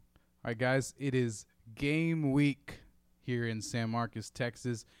All right, guys, it is game week here in San Marcos,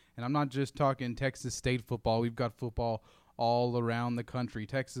 Texas. And I'm not just talking Texas State football. We've got football all around the country.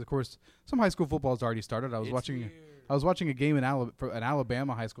 Texas, of course, some high school football has already started. I was watching a game in an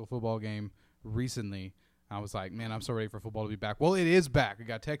Alabama high school football game recently. I was like, man, I'm so ready for football to be back. Well, it is back. We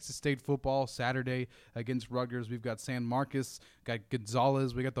got Texas State football Saturday against Rutgers. We've got San Marcos, got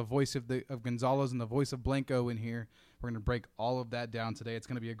Gonzalez. We got the voice of Gonzalez and the voice of Blanco in here. We're going to break all of that down today. It's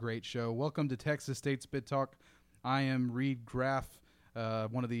going to be a great show. Welcome to Texas State Spit Talk. I am Reed Graff,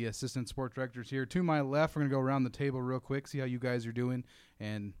 one of the assistant sports directors here. To my left, we're going to go around the table real quick, see how you guys are doing,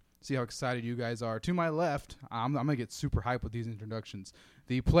 and see how excited you guys are. To my left, I'm going to get super hyped with these introductions.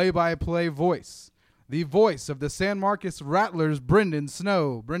 The play-by-play voice, the voice of the San Marcos Rattlers, Brendan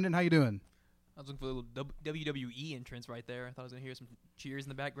Snow. Brendan, how you doing? I was looking for a little WWE entrance right there. I thought I was going to hear some cheers in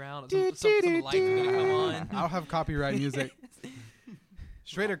the background. Some lights are going to come on. I'll have copyright music.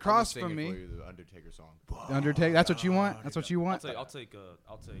 Straight across from me. For you, the Undertaker song. The Undertaker. That's what you want? That's what you want? I'll take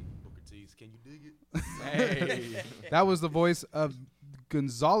Booker T's. Can you dig it? Hey. That was the voice of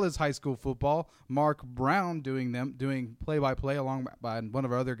Gonzalez High School football. Mark Brown doing play-by-play along by one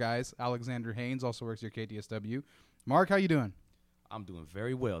of our other guys. Alexander Haynes also works here at KTSW. Mark, how you doing? I'm doing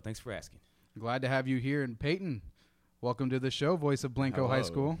very well. Thanks for asking. Glad to have you here. And Peyton, welcome to the show, voice of Blanco High Hello.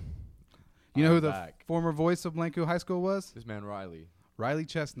 School. You know who the back. former voice of Blanco High School was? This man Riley. Riley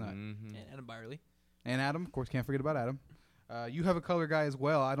Chestnut. Mm-hmm. And Adam Byerly. And Adam, of course, can't forget about Adam. You have a color guy as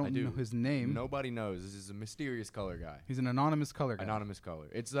well. I don't do. know his name. Nobody knows. This is a mysterious color guy. He's an anonymous color guy. Anonymous color.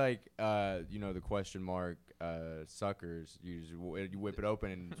 It's like, the question mark suckers. You whip it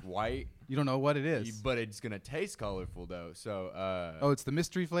open and it's white. You don't know what it is. But it's going to taste colorful, though. So, Oh, it's the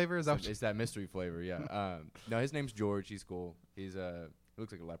mystery flavor? Is that what it's that mystery flavor, yeah. No, his name's George. He's cool. He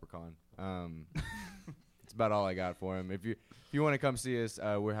looks like a leprechaun. It's about all I got for him. If you want to come see us,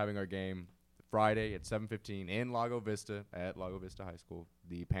 we're having our game Friday at 7:15 in Lago Vista at Lago Vista High School.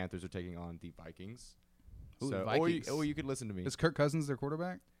 The Panthers are taking on the Vikings. Ooh, So, the Vikings. Or you could listen to me. Is Kirk Cousins their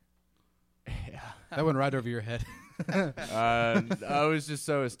quarterback? Yeah. That went right over your head. I was just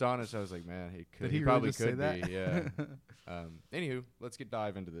so astonished. I was like, man, he could. Did he really probably just say could that? be. Yeah. Anywho, let's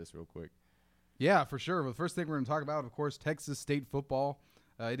dive into this real quick. Yeah, for sure. Well, the first thing we're going to talk about, of course, Texas State football.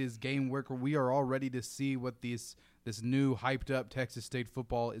 It is game week where we are all ready to see what this new hyped-up Texas State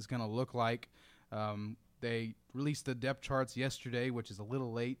football is going to look like. They released the depth charts yesterday, which is a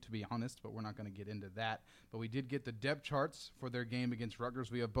little late, to be honest, but we're not going to get into that. But we did get the depth charts for their game against Rutgers.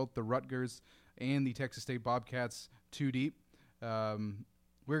 We have both the Rutgers and the Texas State Bobcats two deep. We're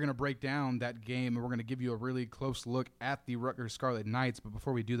going to break down that game, and we're going to give you a really close look at the Rutgers Scarlet Knights. But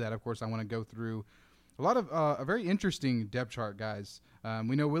before we do that, of course, I want to go through a lot of a very interesting depth chart, guys.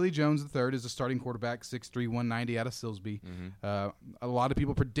 We know Willie Jones III is the starting quarterback, 6'3", 190 out of Silsbee. Mm-hmm. A lot of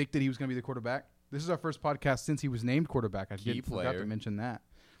people predicted he was going to be the quarterback. This is our first podcast since he was named quarterback. I forgot to mention that.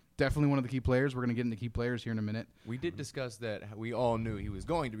 Definitely one of the key players. We're going to get into key players here in a minute. We did discuss that. We all knew he was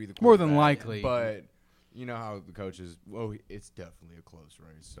going to be the quarterback. More than likely. But you know how the coaches, it's definitely a close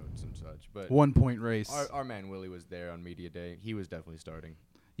race, and such. But 1 point race. Our man Willie was there on media day. He was definitely starting.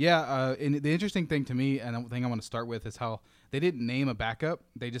 Yeah, and the interesting thing to me, and the thing I want to start with, is how they didn't name a backup.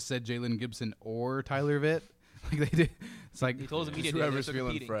 They just said Jalen Gibson or Tyler Vitt. Like they did. It's like He told us immediately whoever's they're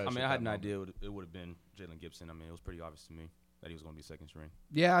feeling competing. fresh. I mean, at I had that an moment. idea it would have been Jalen Gibson. I mean, it was pretty obvious to me that he was going to be second string.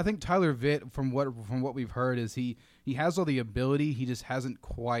 Yeah, I think Tyler Vitt, from what we've heard, is he has all the ability. He just hasn't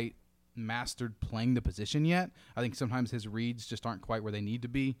quite mastered playing the position yet. I think sometimes his reads just aren't quite where they need to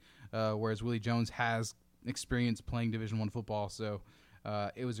be, whereas Willie Jones has experience playing Division I football. So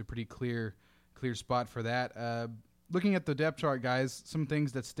it was a pretty clear spot for that. Looking at the depth chart, guys, some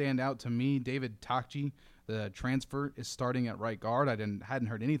things that stand out to me. David Takji, the transfer, is starting at right guard. I hadn't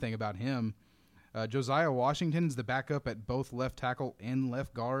heard anything about him. Josiah Washington is the backup at both left tackle and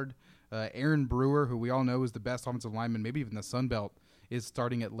left guard. Aaron Brewer, who we all know is the best offensive lineman, maybe even the Sun Belt, is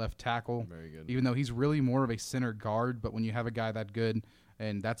starting at left tackle. Very good. Even though he's really more of a center guard, but when you have a guy that good,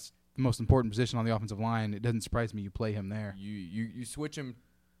 and that's the most important position on the offensive line, it doesn't surprise me you play him there. You switch him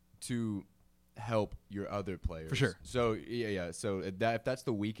to help your other players. For sure. So, yeah. So if that's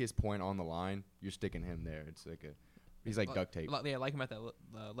the weakest point on the line, you're sticking him there. It's like he's like duct tape. Yeah, I like him at that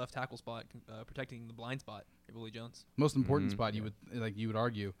left tackle spot, protecting the blind spot. Willie Jones. Most important Mhm, spot, yeah. you would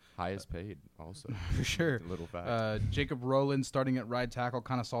argue. Highest paid also. For sure. A little fact. Jacob Rowland starting at right tackle,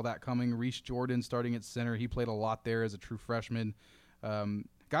 kind of saw that coming. Reese Jordan starting at center. He played a lot there as a true freshman.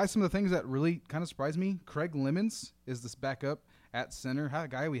 Guys, some of the things that really kind of surprised me, Craig Lemons is this backup at center. A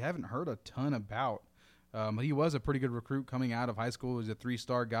guy we haven't heard a ton about. He was a pretty good recruit coming out of high school. He was a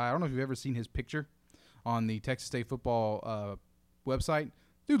 3-star guy. I don't know if you've ever seen his picture on the Texas State football website.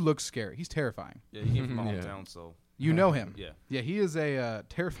 Dude looks scary. He's terrifying. Yeah, he came from my Yeah. hometown, so You know him. yeah. Yeah, he is a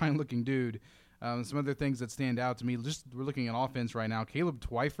terrifying looking dude. Some other things that stand out to me, just we're looking at offense right now. Caleb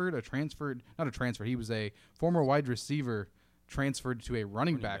Twyford, not a transfer. He was a former wide receiver transferred to a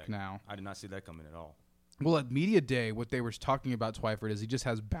running back now. I did not see that coming at all. Well, at media day, what they were talking about Twyford is he just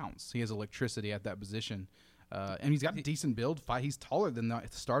has bounce. He has electricity at that position. And he's got a decent build. He's taller than the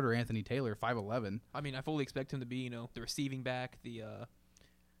starter Anthony Taylor, 5'11". I mean, I fully expect him to be, the receiving back, don't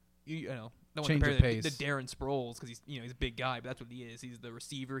Change want of to compare pace. the Darren Sproles because he's a big guy, but that's what he is. He's the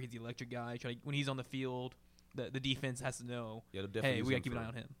receiver. He's the electric guy. When he's on the field, the defense has to know, Yeah, they'll definitely hey, use we got him to keep an for- eye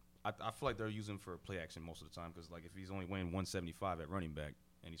on him. I feel like they're using him for play action most of the time because, like, if he's only weighing 175 at running back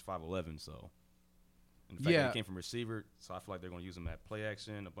and he's 5'11", so. And the fact that he came from receiver, so I feel like they're going to use him at play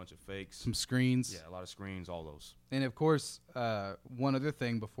action, a bunch of fakes. Some screens. Yeah, a lot of screens, all those. And, of course, one other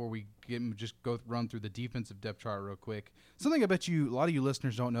thing before we run through the defensive depth chart real quick. Something I bet a lot of you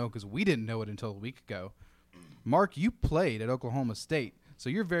listeners don't know because we didn't know it until a week ago. Mark, you played at Oklahoma State, so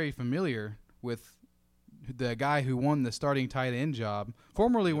you're very familiar with the guy who won the starting tight end job,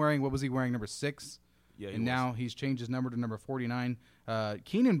 formerly wearing, what was he wearing, number 6? Yeah, he and was. now he's changed his number to number 49.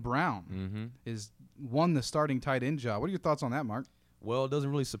 Keenan Brown won the starting tight end job. What are your thoughts on that, Mark? Well, it doesn't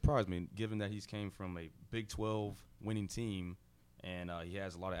really surprise me, given that he's came from a Big 12 winning team, and he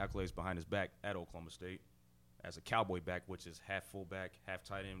has a lot of accolades behind his back at Oklahoma State as a cowboy back, which is half fullback, half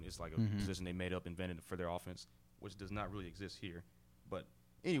tight end. It's like a position they made up, invented for their offense, which does not really exist here. But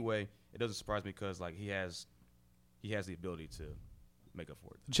anyway, it doesn't surprise me because like he has the ability to make up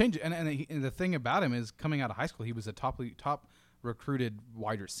for it. Change and the thing about him is coming out of high school, he was a top recruited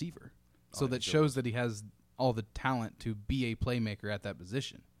wide receiver. So that shows that he has all the talent to be a playmaker at that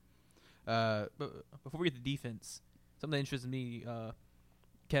position. But before we get to defense, something that interests me,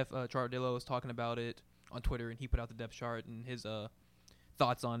 Kev Chardillo was talking about it on Twitter, and he put out the depth chart and his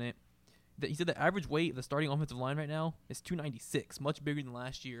thoughts on it. He said the average weight of the starting offensive line right now is 296, much bigger than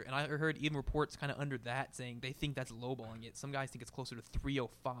last year. And I heard even reports kind of under that saying they think that's lowballing it. Some guys think it's closer to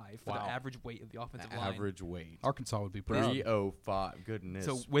 305 for the average weight of the offensive line. Average weight. Arkansas would be proud. 305. Goodness.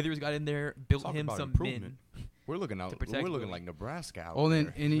 So Withers got in there, built Talk him about some improvement. men. we're looking protect Willie. like Nebraska out Well, then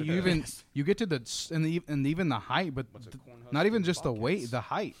there. and you get to and even the height, but What's a Cornhusker not even and just the weight, Bobcats? the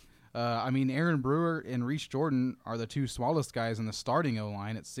height. I mean, Aaron Brewer and Reese Jordan are the two smallest guys in the starting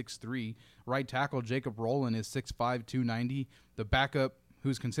O-line at 6'3". Right tackle Jacob Rowland is 6'5", 290. The backup,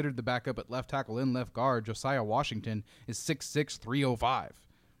 who's considered the backup at left tackle and left guard, Josiah Washington, is 6'6", 305.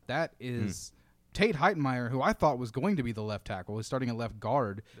 That is Tate Heitmeyer, who I thought was going to be the left tackle, is starting at left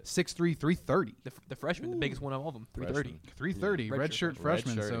guard, 6'3", 330. The freshman, the biggest one of all of them, 330. 330, Yeah. redshirt Redshirt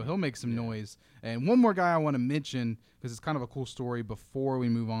freshman, so freshman. he'll make some noise. And one more guy I want to mention, because it's kind of a cool story before we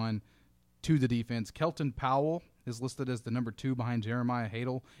move on to the defense. Kelton Powell is listed as the number 2 behind Jeremiah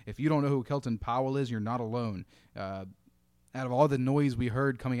Hadel. If you don't know who Kelton Powell is, you're not alone. Out of all the noise we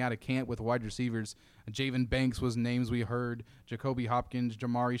heard coming out of camp with wide receivers, Javen Banks was names we heard, Jacoby Hopkins,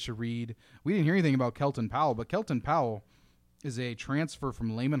 Jamari Shareed. We didn't hear anything about Kelton Powell, but Kelton Powell is a transfer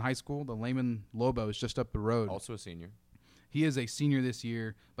from Lehman High School. The Lehman Lobos just up the road. Also a senior. He is a senior this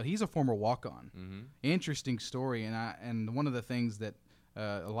year, but he's a former walk-on. Mm-hmm. Interesting story, and one of the things that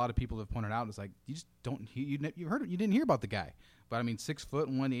a lot of people have pointed out is like you just don't you didn't hear about the guy, but I mean 6 foot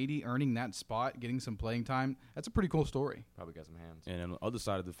 180, earning that spot, getting some playing time. That's a pretty cool story. Probably got some hands. And on the other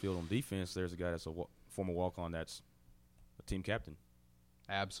side of the field on defense, there's a guy that's a former walk-on that's a team captain.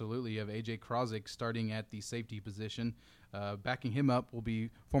 Absolutely, you have AJ Krozik starting at the safety position. Backing him up will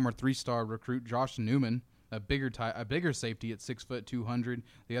be former 3-star recruit Josh Newman, a bigger safety at 6 foot 200.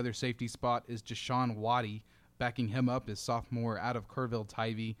 The other safety spot is Jashawn Waddy. Backing him up is sophomore out of Kerrville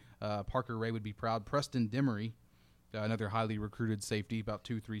Tivy. Parker Ray would be proud. Preston Demery, another highly recruited safety, about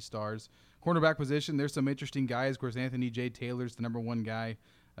 2-3 stars. Cornerback position, there's some interesting guys. Of course, Anthony J. Taylor's the number 1 guy,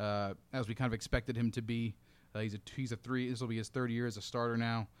 as we kind of expected him to be. He's a 3. This will be his 3rd year as a starter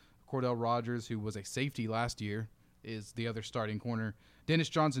now. Cordell Rogers, who was a safety last year, is the other starting corner. Dennis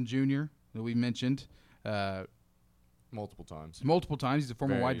Johnson Jr., that we mentioned Multiple times. multiple times. He's a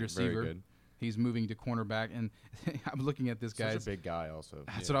former wide Very receiver. good. He's moving to cornerback, and I'm looking at this guy. Such a big guy also.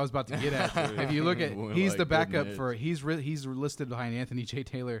 That's what I was about to get at. If you look at, We're he's like, the backup goodness. for. He's listed behind Anthony J.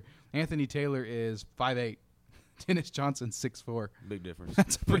 Taylor. Anthony Taylor is 5'8". Dennis Johnson 6'4". Big difference.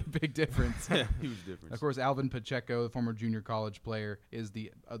 That's a pretty big difference. Yeah, huge difference. Of course, Alvin Pacheco, the former junior college player, is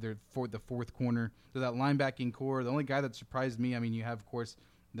the fourth corner. So that linebacking core, the only guy that surprised me, I mean, you have, of course,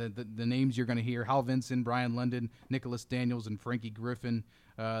 the names you're going to hear: Hal Vinson, Brian London, Nicholas Daniels, and Frankie Griffin.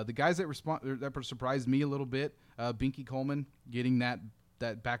 The guys that surprised me a little bit: Binky Coleman getting that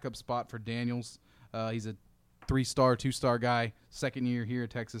backup spot for Daniels. He's a 3-star, 2-star guy, second year here at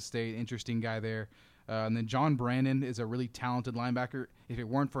Texas State. Interesting guy there. And then John Brandon is a really talented linebacker. If it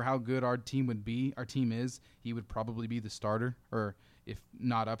weren't for how good our team is, he would probably be the starter, or if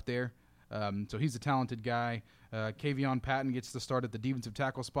not up there. So he's a talented guy. Kavion Patton gets the start at the defensive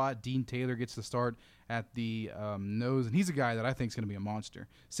tackle spot. Dean Taylor gets the start at the nose, and he's a guy that I think is going to be a monster.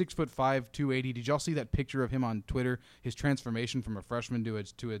 6'5", 280. Did y'all see that picture of him on Twitter? His transformation from a freshman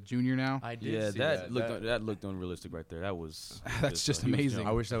to a junior now. I did. Yeah, see that looked unrealistic right there. That was That's just a huge amazing. jump.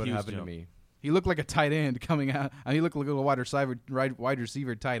 I wish that would Huge happen to jump. me. He looked like a tight end coming out. I mean, he looked like a little wide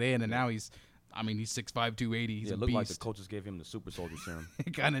receiver tight end, and now he's 6'5", 280. He's Yeah, a it looked beast. like the coaches gave him the super soldier serum.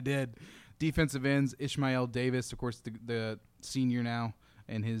 It kind of did. Defensive ends, Ishmael Davis, of course, the senior now,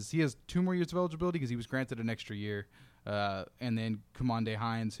 and he has 2 more years of eligibility because he was granted an extra year. And then Commande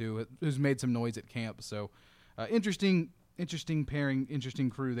Hines, who's made some noise at camp. So, interesting pairing, interesting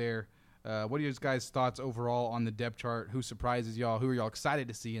crew there. What are your guys' thoughts overall on the depth chart? Who surprises y'all? Who are y'all excited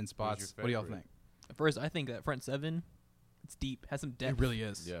to see in spots? your What do y'all favorite? think? First, I think that front seven, it's deep, has some depth. It really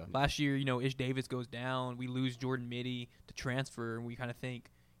is. Yeah. Last year, Ish Davis goes down. We lose Jordan Mitty to transfer, and we kind of think,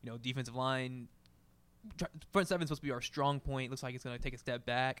 defensive line, front seven is supposed to be our strong point. Looks like it's going to take a step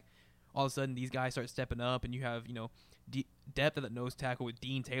back. All of a sudden, these guys start stepping up, and you have, depth at the nose tackle with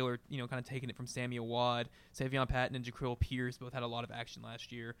Dean Taylor, kind of taking it from Samuel Wadd. Savion Patton and Jaquil Pierce both had a lot of action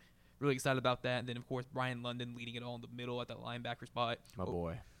last year. Really excited about that. And then, of course, Brian London leading it all in the middle at that linebacker spot. My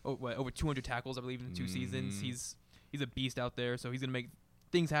boy. Over 200 tackles, I believe, in 2 seasons. He's a beast out there, so he's going to make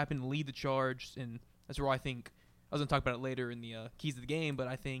things happen, lead the charge, and that's where I think – I was going to talk about it later in the keys of the game, but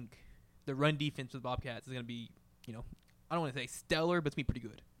I think the run defense with Bobcats is going to be, I don't want to say stellar, but it's going to be pretty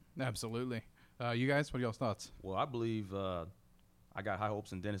good. Absolutely. You guys, what are y'all's thoughts? Well, I believe I got high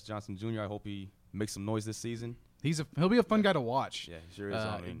hopes in Dennis Johnson Jr. I hope he makes some noise this season. He'll be a fun guy to watch. Yeah, he sure is.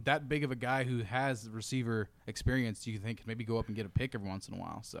 That big of a guy who has receiver experience, you think could maybe go up and get a pick every once in a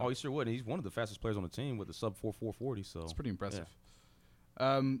while. So he sure would. He's one of the fastest players on the team with a sub 4.40. So it's pretty impressive.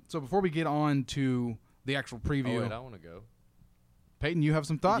 Yeah. So before we get on to the actual preview, Oh, wait, I want to go. Peyton, you have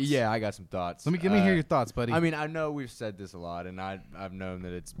some thoughts? Yeah, I got some thoughts. Let me hear your thoughts, buddy. I mean, I know we've said this a lot, and I've known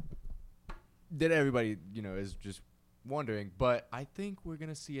that everybody is just wondering, but I think we're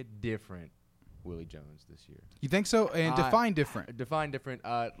gonna see a different Willie Jones this year. You think so? And define different. Define different.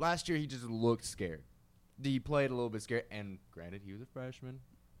 Last year he just looked scared. He played a little bit scared, and granted he was a freshman,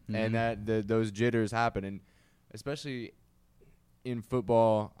 and those jitters happen, and especially in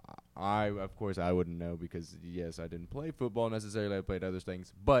football. I wouldn't know because yes, I didn't play football necessarily. I played other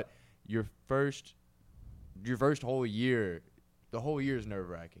things, but your first whole year, the whole year is nerve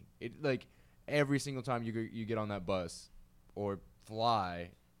wracking. It like every single time you get on that bus or fly.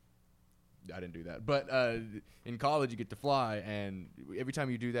 I didn't do that, but in college you get to fly, and every time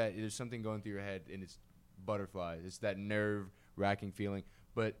you do that, there's something going through your head, and it's butterflies. It's that nerve-wracking feeling.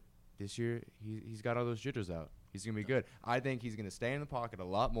 But this year, he's got all those jitters out. He's gonna be good. I think he's gonna stay in the pocket a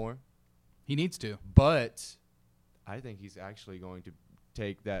lot more. He needs to, but I think he's actually going to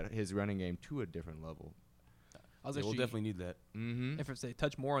take his running game to a different level. We'll definitely need that. Mm-hmm. If I say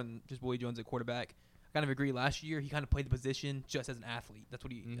touch more on just Willie Jones at quarterback, I kind of agree. Last year, he kind of played the position just as an athlete. That's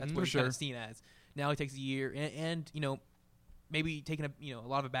what Mm-hmm. he's kind of seen as. Now he takes a year and maybe taking a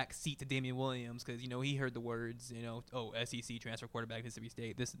lot of a back seat to Damian Williams because he heard the words SEC transfer quarterback Mississippi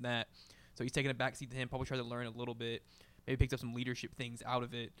State, this and that. So he's taking a back seat to him. Probably tries to learn a little bit. Maybe picks up some leadership things out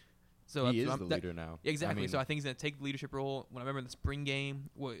of it. So He is the leader now. Exactly. I mean, So I think he's going to take the leadership role. When I remember in the spring game,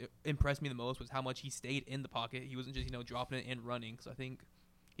 what impressed me the most was how much he stayed in the pocket. He wasn't just dropping it and running. So I think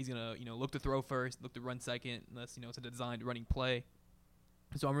he's going to look to throw first, look to run second, unless it's a designed running play.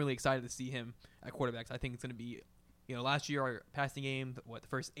 So I'm really excited to see him at quarterbacks. I think it's going to be last year our passing game, the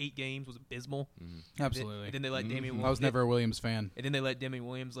first 8 games was abysmal. Mm-hmm. absolutely. And then they let Damian. I was never a Williams fan. And then they let Damian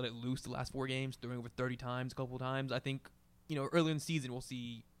Williams let it loose the last 4 games, throwing over 30 times, a couple of times. I think early in the season we'll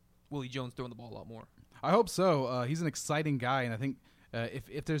see Willie Jones throwing the ball a lot more. I hope so. He's an exciting guy, and I think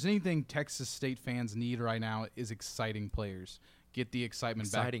if there's anything Texas State fans need right now is exciting players. Get the excitement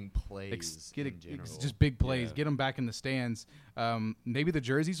exciting back. plays. Get in general. just big plays. Yeah. Get them back in the stands. Maybe the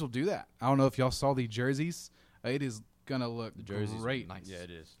jerseys will do that. I don't know if y'all saw the jerseys. It is gonna look The jerseys great. nice. Yeah,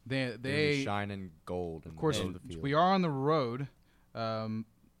 it is. They shining gold. of course the field. we are on the road,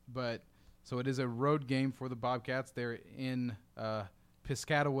 but so it is a road game for the Bobcats. They're in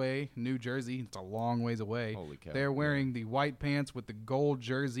Piscataway, New Jersey. It's a long ways away. Holy cow. They're wearing the white pants with the gold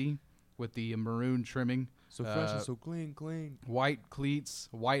jersey with the maroon trimming. So fresh and so clean. White cleats,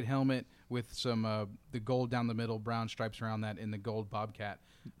 white helmet with some the gold down the middle, brown stripes around that in the gold Bobcat.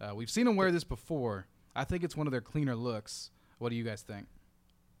 We've seen them wear this before. I think it's one of their cleaner looks. What do you guys think?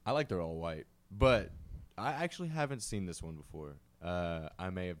 I like their all white, but I actually haven't seen this one before. I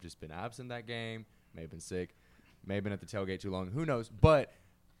may have just been absent that game, may have been sick, may have been at the tailgate too long. Who knows? But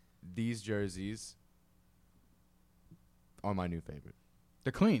these jerseys are my new favorite.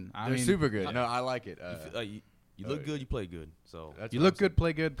 They're clean. They're super good. No, I like it. You look good, you play good. So That's You what look I'm saying. good,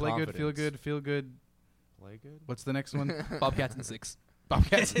 play good, play good, feel Confidence. good, feel good. Play good. What's the next one? Bobcats in 6.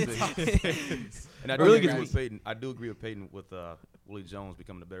 Bobcats. And I do Really agree good. with Peyton. I do agree with Peyton with Willie Jones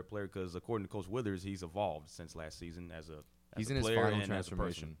becoming a better player because according to Coach Withers, he's evolved since last season as a He's a in his player final and as a person.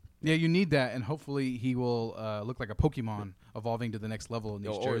 transformation. Yeah, you need that, and hopefully he will look like a Pokemon evolving to the next level in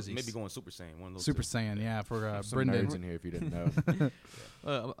these Or jerseys. maybe going Super Saiyan. One of those Super two. Saiyan, yeah, for There's some Brendan. nerds in here if you didn't know.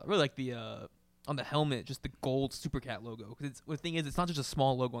 I really like the on the helmet, just the gold Supercat logo. Because the thing is, it's not just a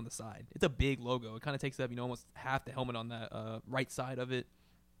small logo on the side; it's a big logo. It kind of takes up, almost half the helmet on that right side of it.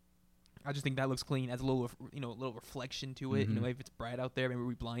 I just think that looks clean. Adds a little, little reflection to it. Mhm. If it's bright out there, maybe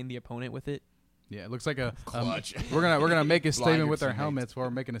we blind the opponent with it. Yeah, it looks like a Clutch. we're gonna make a Blind statement your with our teammates. helmets while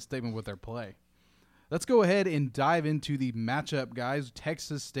we're making a statement with our play. Let's go ahead and dive into the matchup, guys.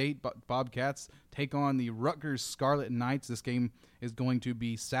 Texas State Bobcats take on the Rutgers Scarlet Knights. This game is going to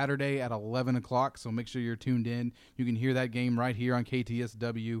be Saturday at 11 o'clock, so make sure you're tuned in. You can hear that game right here on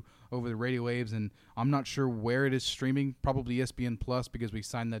KTSW over the radio waves, and I'm not sure where it is streaming, probably ESPN Plus because we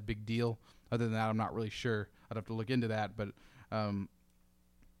signed that big deal. Other than that, I'm not really sure. I'd have to look into that, but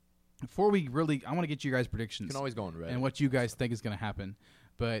before we really, I want to get you guys' predictions You can always go on red. and what you guys think is going to happen.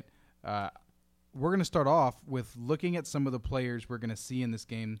 But we're going to start off with looking at some of the players we're going to see in this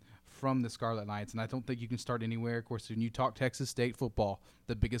game from the Scarlet Knights, and I don't think you can start anywhere. Of course, when you talk Texas State football,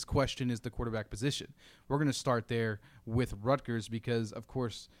 the biggest question is the quarterback position. We're going to start there with Rutgers because, of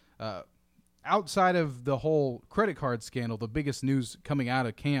course, outside of the whole credit card scandal, the biggest news coming out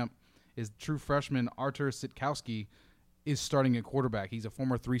of camp is true freshman Artur Sitkowski is starting at quarterback. He's a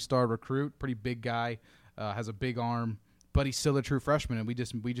former 3-star recruit, pretty big guy, has a big arm, but he's still a true freshman. And we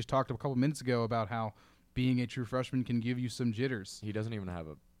just talked a couple minutes ago about how being a true freshman can give you some jitters. He doesn't even have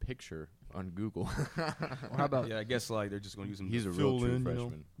a picture on Google. Or how about Yeah, I guess like they're just going to use him. He's to a real fill true in, you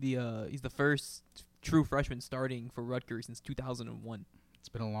know? freshman. he's the first true freshman starting for Rutgers since 2001. It's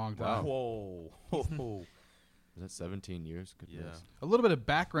been a long Wow. time. Whoa. Whoa. Is that 17 years? Goodness. Yeah. A little bit of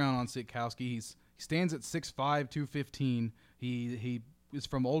background on Sitkowski. He stands at 6'5", 215. He is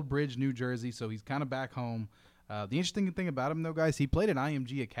from Old Bridge, New Jersey, so he's kind of back home. The interesting thing about him, though, guys, he played at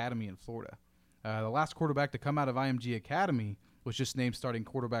IMG Academy in Florida. The last quarterback to come out of IMG Academy was just named starting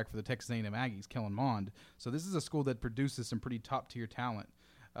quarterback for the Texas A&M Aggies, Kellen Mond. So this is a school that produces some pretty top-tier talent.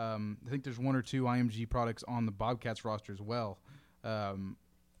 I think there's one or two IMG products on the Bobcats roster as well.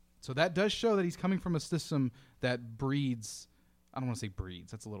 So that does show that he's coming from a system that breeds – I don't want to say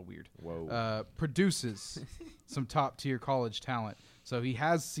breeds. That's a little weird. Whoa. Produces some top-tier college talent. So he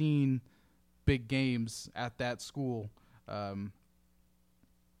has seen big games at that school. It'll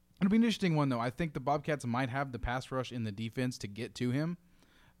be an interesting one, though. I think the Bobcats might have the pass rush in the defense to get to him.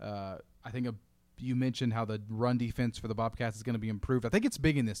 I think you mentioned how the run defense for the Bobcats is going to be improved. I think it's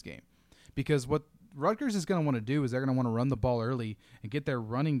big in this game because what Rutgers is going to want to do is they're going to want to run the ball early and get their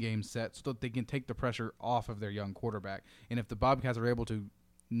running game set so that they can take the pressure off of their young quarterback. And if the Bobcats are able to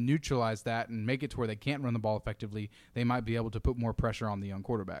neutralize that and make it to where they can't run the ball effectively, they might be able to put more pressure on the young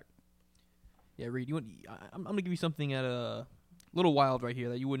quarterback. Yeah, Reed, I'm going to give you something at a little wild right here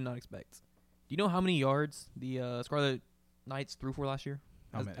that you would not expect. Do you know how many yards the Scarlet Knights threw for last year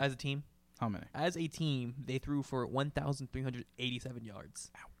How many? as a team? How many? As a team, they threw for 1,387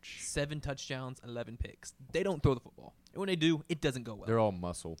 yards. Ouch. 7 touchdowns, 11 picks. They don't throw the football. And when they do, it doesn't go well. They're all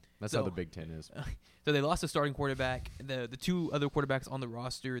muscle. That's how So- the Big Ten is. So they lost the starting quarterback. The two other quarterbacks on the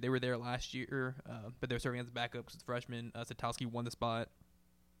roster, they were there last year, but they're serving as a backup because the freshman, Satowski, won the spot.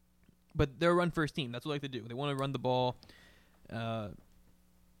 But they're a run-first team. That's what they like to do. They want to run the ball.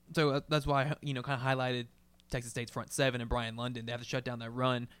 So that's why I kind of highlighted Texas State's front seven and Brian London. They have to shut down that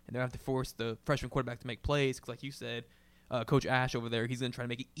run, and they have to force the freshman quarterback to make plays. Because, like you said, Coach Ash over there, he's going to try to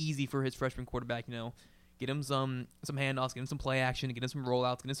make it easy for his freshman quarterback. Get him some handoffs, get him some play action, get him some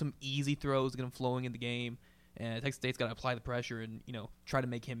rollouts, get him some easy throws, get him flowing in the game. And Texas State's got to apply the pressure and try to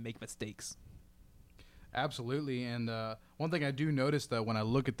make him make mistakes. Absolutely. And one thing I do notice, though, when I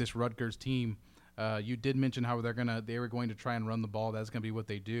look at this Rutgers team, you did mention how they were going to try and run the ball. That's going to be what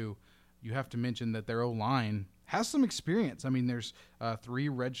they do. You have to mention that their O-line has some experience. I mean, there's 3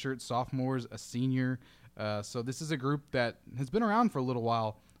 redshirt sophomores, a senior. So this is a group that has been around for a little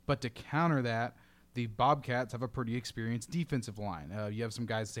while. But to counter that, the Bobcats have a pretty experienced defensive line. You have some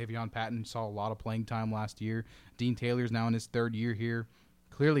guys, Savion Patton, saw a lot of playing time last year. Dean Taylor's now in his 3rd year here.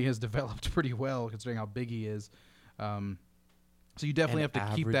 Clearly has developed pretty well considering how big he is. So you definitely have to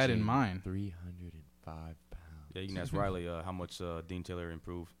keep that in mind. 350 5 pounds. Yeah, you can ask Riley how much Dean Taylor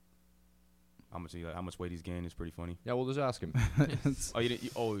improved. How much weight he's gained is pretty funny. Yeah, we'll just ask him.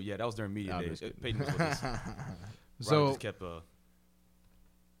 Oh, yeah, that was during media I'm day. just kidding. Peyton was with us. Riley So just kept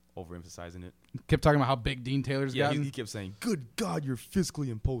overemphasizing it. kept talking about how big Dean Taylor's Yeah, gotten. he kept saying, "Good God, you're physically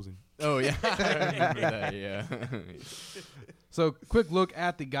imposing." Oh, yeah. I remember that, yeah. So quick look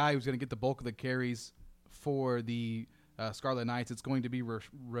at the guy who's going to get the bulk of the carries for the Scarlet Knights. It's going to be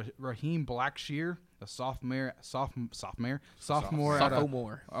Raheem Blackshear, a sophomore out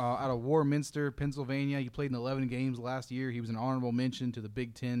of Warminster, Pennsylvania. He played in 11 games last year. He was an honorable mention to the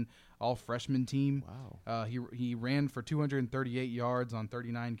Big Ten all-freshman team. Wow. He ran for 238 yards on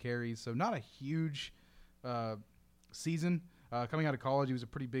 39 carries, so not a huge season. Coming out of college, he was a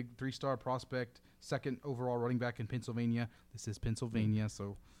pretty big 3-star prospect, second overall running back in Pennsylvania. This is Pennsylvania,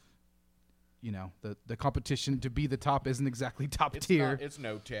 so the competition to be the top isn't exactly top tier. It's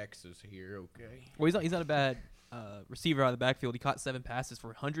no Texas here, okay? Well, he's not a bad receiver out of the backfield. He caught 7 passes for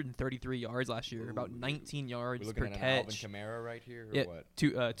 133 yards last year, about 19 yards We're looking per at an catch. Alvin Kamara right here, or Yeah, what?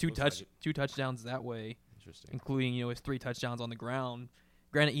 two Looks like it. two touchdowns that way, Interesting. including his 3 touchdowns on the ground.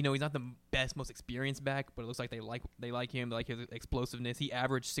 Granted, he's not the best, most experienced back, but it looks like they like him. They like his explosiveness. He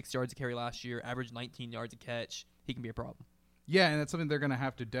averaged 6 yards a carry last year, averaged 19 yards a catch. He can be a problem. Yeah, and that's something they're going to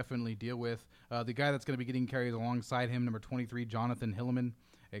have to definitely deal with. The guy that's going to be getting carries alongside him, number 23, Jonathan Hilleman,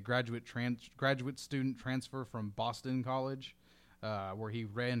 a graduate student transfer from Boston College, where he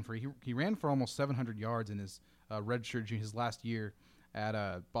ran for almost 700 yards in his redshirt his last year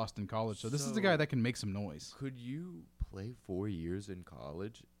at Boston College. So this is a guy that can make some noise. Could you play 4 years in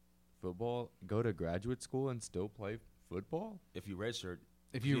college football, go to graduate school, and still play football? If you redshirt,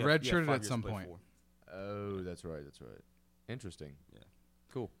 If you have redshirted 5 at years some to play point. for. Oh, that's right. Interesting. Yeah.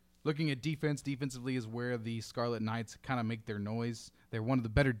 Cool. Looking at defensively is where the Scarlet Knights kind of make their noise. They're one of the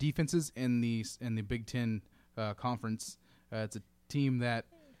better defenses in the Big Ten conference. It's a team that,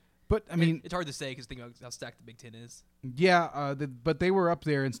 but I mean, it's hard to say because think about how stacked the Big Ten is. yeah, but they were up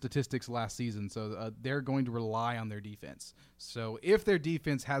there in statistics last season, so they're going to rely on their defense. So if their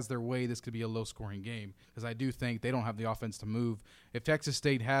defense has their way, this could be a low-scoring game because I do think they don't have the offense to move. If Texas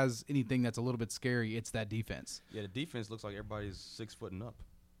State has anything that's a little bit scary, it's that defense. Yeah, the defense looks like everybody's 6 foot and up.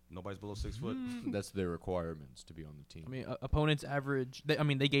 Nobody's below 6 foot. That's their requirements to be on the team. I mean, opponents average.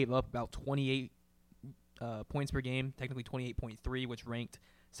 They gave up about 28 points per game, technically 28.3, which ranked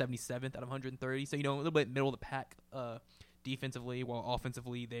 77th out of 130. So a little bit middle of the pack defensively, while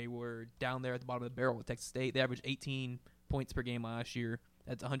offensively they were down there at the bottom of the barrel with Texas State. They averaged 18 points per game last year.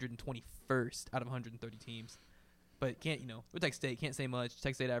 That's 121st out of 130 teams. But with Texas State, can't say much.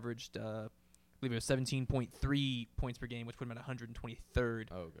 Texas State averaged, I believe it was 17.3 points per game, which put them at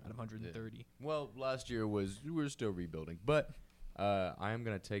 123rd out of 130. Yeah. Well, last year we were still rebuilding, but I am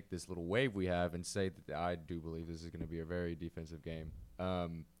going to take this little wave we have and say that I do believe this is going to be a very defensive game.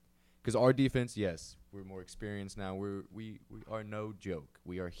 Because our defense, yes, we're more experienced now. We are no joke.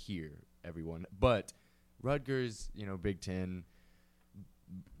 We are here, everyone. But Rutgers, Big Ten,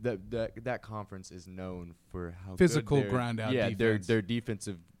 that conference is known for how Physical good grind out defense. defense. Yeah, their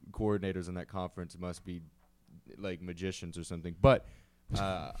defensive coordinators in that conference must be like magicians or something. But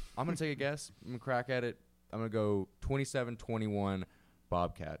I'm going to take a guess. I'm going to crack at it. I'm going to go 27-21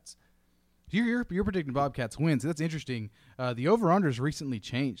 Bobcats. You're predicting Bobcats wins. That's interesting. The over-unders recently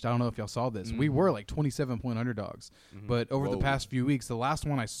changed. I don't know if y'all saw this. We were like 27-point underdogs. But over the past few weeks, the last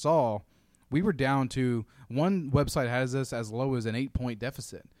one I saw, we were down to one website has us as low as an 8-point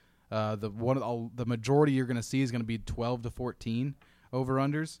deficit. The majority you're going to see is going to be 12 to 14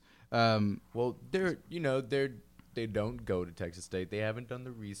 over-unders. Well, they don't go to Texas State. They haven't done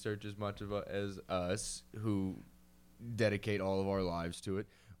the research as much as us, who dedicate all of our lives to it.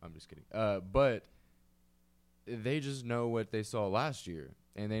 I'm just kidding. But they just know what they saw last year,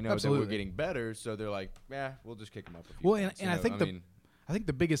 and they know that we're getting better. So they're like, we'll just kick them up a few points. I think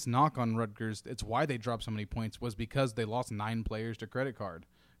the biggest knock on Rutgers, it's why they dropped so many points, was because they lost 9 players to credit card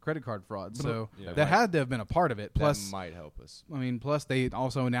fraud. So that had to have been a part of it. Plus, that might help us. Plus they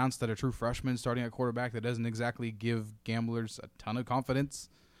also announced that a true freshman starting at quarterback that doesn't exactly give gamblers a ton of confidence.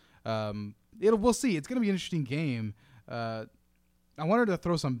 We'll see. It's going to be an interesting game. I wanted to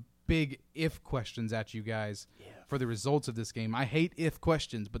throw some big if questions at you guys for the results of this game. I hate if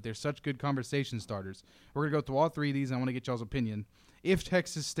questions, but they're such good conversation starters. We're going to go through all 3 of these, and I want to get y'all's opinion. If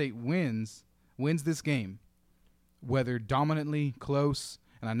Texas State wins this game, whether dominantly, close,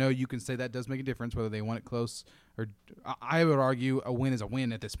 and I know you can say that does make a difference, whether they won it close, or I would argue a win is a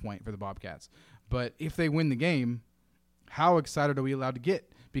win at this point for the Bobcats. But if they win the game, how excited are we allowed to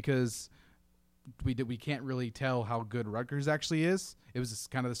get? Because we can't really tell how good Rutgers actually is. It was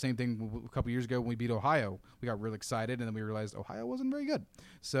kind of the same thing a couple years ago when we beat Ohio. We got real excited, and then we realized Ohio wasn't very good.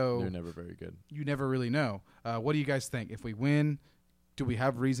 So They're never very good. you never really know. What do you guys think? If we win, do we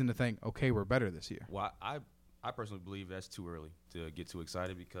have reason to think, okay, we're better this year? Well, I personally believe that's too early to get too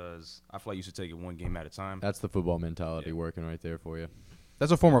excited because I feel like you should take it one game at a time. That's the football mentality working right there for you.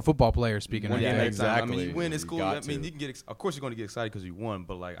 That's a former football player speaking. One right game there. at a time. I exactly. mean, you win, it's You cool. got I mean, to. you can get. Of course, you're going to get excited because you won,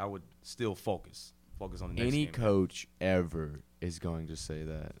 but like I would still focus on the next Any game. coach ever is going to say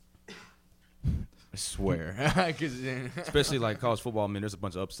that. I swear. 'Cause Especially like college football. I mean, there's a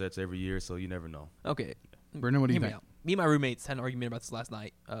bunch of upsets every year, so you never know. Okay. Brendan, what do you Hear me think? out. Me and my roommates had an argument about this last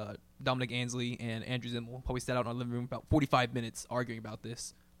night. Dominic Ansley and Andrew Zimmel probably sat out in our living room about 45 minutes arguing about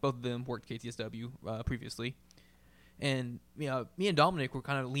this. Both of them worked KTSW previously. And me and Dominic were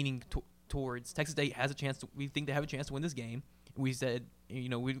kind of leaning towards Texas State has a chance to. We think they have a chance to win this game. We said,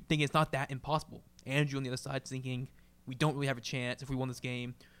 we think it's not that impossible. Andrew on the other side thinking we don't really have a chance. If we won this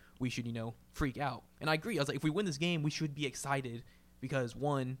game, we should, freak out. And I agree. I was like, if we win this game, we should be excited because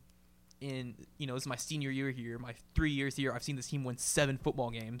one, this is my senior year here. My 3 years here, I've seen this team win 7 football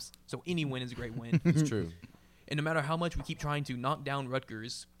games. So any win is a great win. It's true. And no matter how much we keep trying to knock down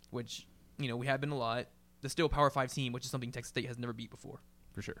Rutgers, which, we have been a lot, they're still a Power 5 team, which is something Texas State has never beat before.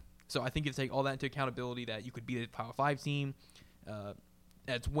 For sure. So I think if you take all that into accountability, that you could beat a Power 5 team,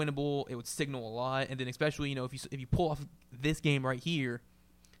 that's winnable, it would signal a lot. And then especially, if you pull off this game right here,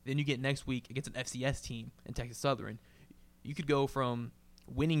 then you get next week against an FCS team in Texas Southern. You could go from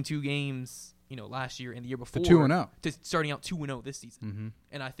winning 2 games, last year and the year before 2-0 to starting out 2-0 this season. Mm-hmm.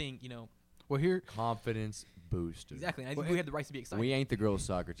 And I think, Well, here, Confidence booster. exactly. I think we have the right to be excited. We ain't the girls'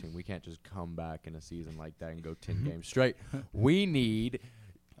 soccer team. We can't just come back in a season like that and go 10 games straight. We need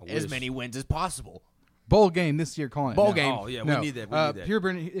as wish. many wins as possible. bowl game this year, calling it Bowl now. game. Oh yeah, No. we need that. We need that. Here,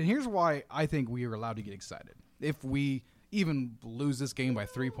 Brendan, and here's why I think we are allowed to get excited. If we even lose this game by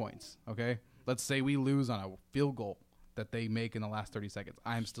 3 points, okay? Let's say we lose on a field goal that they make in the last 30 seconds.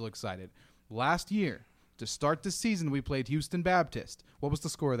 I'm still excited. Last year, to start the season, we played Houston Baptist. What was the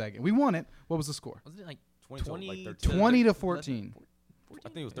score of that game? We won it. What was the score? Wasn't it like 20 20 like to 20 to 11? 14. I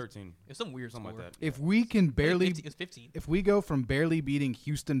think it was 13. It's some weird Something score. like that. If we can barely, It was 15. if we go from barely beating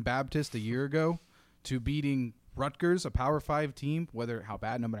Houston Baptist a year ago to beating Rutgers, a Power 5 team, no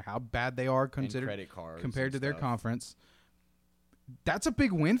matter how bad they are And considered credit cards compared and to their stuff. conference, that's a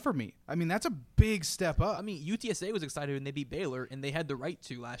big win for me. I mean, that's a big step up. I mean, UTSA was excited when they beat Baylor, and they had the right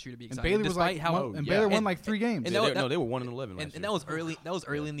to last year to be and excited. Baylor was despite like, how and yeah. Baylor won And- like 3 games. and Yeah, that- they were 1-11 last year. and that was early. That was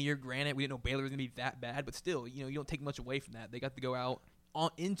early in the year. Granted, we didn't know Baylor was gonna be that bad, but still, you don't take much away from that. They got to go out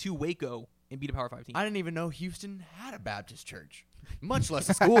into Waco and beat a Power 5 team. I didn't even know Houston had a Baptist church, much less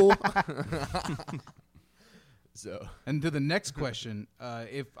a school. So And to the next question,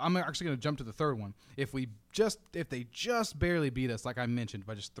 if I'm actually going to jump to the third one, if they just barely beat us, like I mentioned,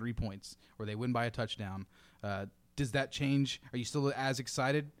 by just 3 points, or they win by a touchdown, does that change? Are you still as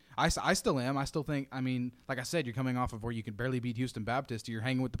excited? I still am. I still think. I mean, like I said, you're coming off of where you can barely beat Houston Baptist. You're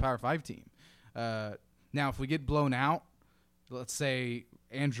hanging with the Power 5 team. Now, if we get blown out, let's say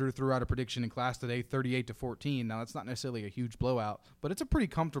Andrew threw out a prediction in class today, 38-14. Now, that's not necessarily a huge blowout, but it's a pretty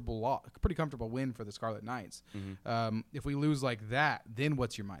comfortable win for the Scarlet Knights. If we lose like that, then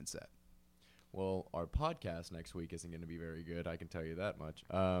what's your mindset? well, our podcast next week isn't going to be very good. I can tell you that much.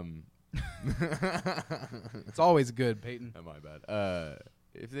 It's always good, Peyton. My bad.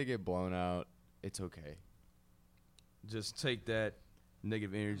 If they get blown out, it's okay. Just take that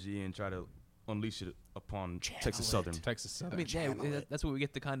negative energy and try to unleash it upon Texas it. Southern. Texas Southern. I mean, yeah, that's what we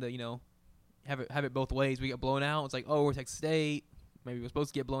get to kind of have it both ways. We get blown out. It's like, oh, we're Texas State. Maybe we're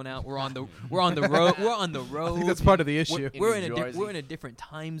supposed to get blown out. We're on the road. We're on the road. I think that's part of the issue. We're In in New a Jersey. we're in a different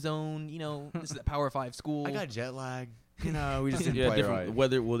time zone. This is a Power 5 school. I got jet lag. We just didn't Yeah, play different right.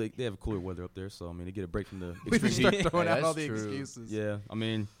 weather. Well, they have cooler weather up there, so I mean, they get a break from the We just extreme start heat. throwing Yeah, out all that's the true. excuses. Yeah, I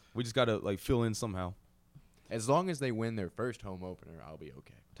mean, we just gotta fill in somehow. As long as they win their first home opener, I'll be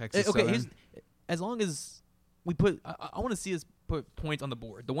okay. Texas Okay, Southern. as long as we put, I want to see us put points on the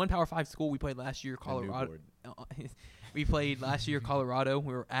board. The one Power 5 school we played last year, A new Colorado. board. We played last year, Colorado.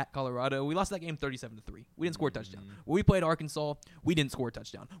 We were at Colorado. We lost that game 37-3. We didn't score a touchdown. When we played Arkansas, we didn't score a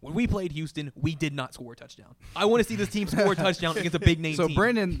touchdown. When we played Houston, we did not score a touchdown. I want to see this team score a touchdown against a big name So team.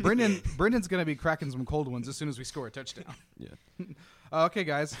 Brendan's gonna be cracking some cold ones as soon as we score a touchdown. Yeah. Okay,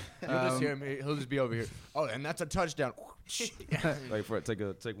 guys. You'll just hear me. He'll just be over here. Oh, and that's a touchdown. Like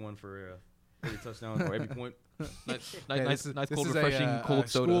take one for every touchdown or every point. Nice, Yeah, nice, this nice is cold, a, refreshing cold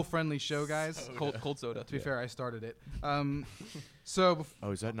soda. school-friendly show, guys. Cold soda. To be fair, I started it. So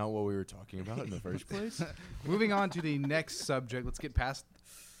Oh, is that not what we were talking about in the first place? moving on to the next subject. Let's get past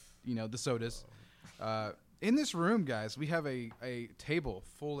the sodas. In this room, guys, we have a table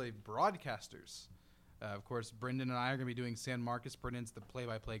full of broadcasters. Of course, Brendan and I are going to be doing San Marcos. Brendan's the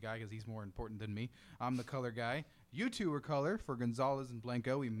play-by-play guy because he's more important than me. I'm the color guy. You two are color for Gonzalez and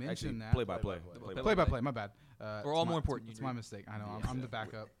Blanco. We mentioned that. Play-by-play. Play-by-play, my bad. We're all more important. It's my mistake. I know. I'm the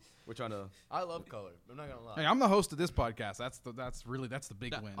backup. We're trying to. I love color. I'm not gonna lie. Hey, I'm the host of this podcast. That's the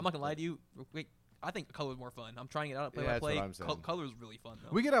big win. I'm not gonna lie to you. Wait, I think color is more fun. I'm trying it out at Yeah, that's play-by-play. what I'm saying. Color is really fun, though.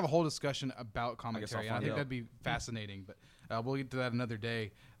 We could have a whole discussion about commentary. I'll I find think out. that'd be fascinating, but we'll get to that another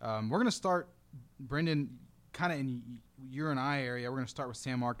day. We're going to start, Brendan, kind of in your and I area. We're going to start with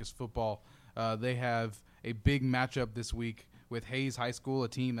San Marcos football. They have a big matchup this week with Hayes High School, a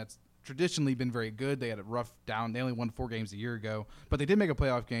team that's traditionally been very good. They had a rough down. They only won 4 games a year ago, but they did make a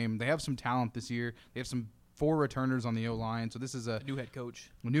playoff game. They have some talent this year. They have some 4 returners on the O-line, so this is a new head coach.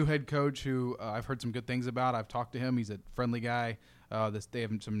 A new head coach who I've heard some good things about. I've talked to him. He's a friendly guy. They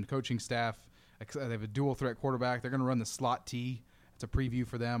have some coaching staff. They have a dual threat quarterback. They're going to run the slot T. It's a preview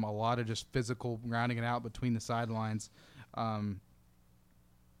for them. A lot of just physical grounding it out between the sidelines.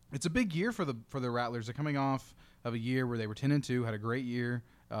 It's a big year for the Rattlers. They're coming off of a year where they were 10-2, had a great year,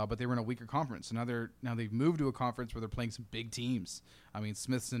 but they were in a weaker conference. Now they've moved to a conference where they're playing some big teams. I mean,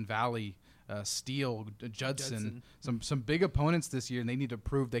 Smithson Valley, Steele, Judson, some big opponents this year, and they need to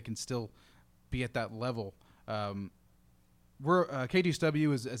prove they can still be at that level.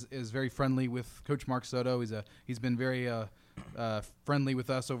 KTSW is very friendly with Coach Mark Soto. He's been very friendly with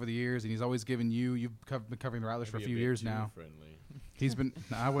us over the years, and he's always given you've been covering the Rattlers for a few years now. Friendly. He's been.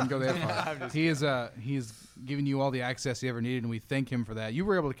 No, I wouldn't go that far. He's given you all the access he ever needed, and we thank him for that. You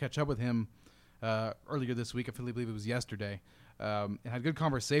were able to catch up with him earlier this week. I believe it was yesterday, and had a good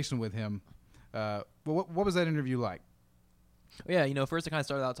conversation with him. What was that interview like? Yeah, first I kind of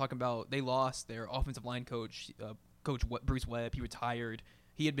started out talking about they lost their offensive line coach, Bruce Webb. He retired.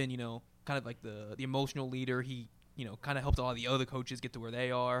 He had been, kind of like the emotional leader. He, kind of helped a lot of the other coaches get to where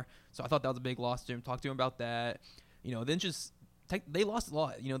they are. So I thought that was a big loss to him. Talked to him about that. Then just they lost a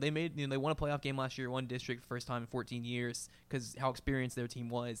lot. They won a playoff game last year, won district first time in 14 years because how experienced their team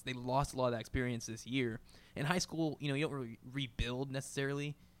was. They lost a lot of that experience this year. In high school, you don't really rebuild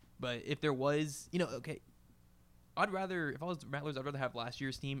necessarily, but if there was, okay. If I was the Rattlers, I'd rather have last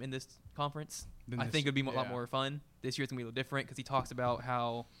year's team in this conference. I think it would be a lot more fun. This year's going to be a little different because he talks about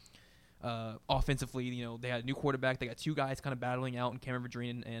how offensively, they had a new quarterback. They got 2 guys kind of battling out in Cameron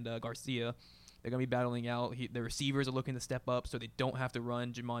Verdreen and Garcia. They're going to be battling out. The receivers are looking to step up so they don't have to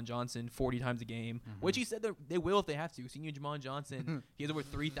run Jamon Johnson 40 times a game, which he said they will if they have to. Senior Jamon Johnson, he has over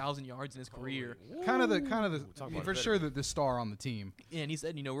 3,000 yards in his career. Kind of the for sure the star on the team. Yeah, and he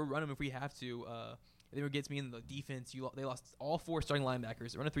said, we're running if we have to. Then what gets me in the defense, they lost all 4 starting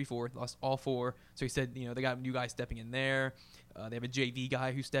linebackers. They run a 3-4, lost all 4. So he said, they got new guys stepping in there. They have a JV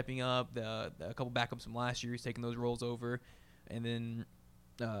guy who's stepping up. A couple backups from last year who's taking those roles over. And then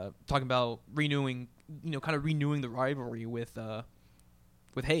talking about renewing the rivalry with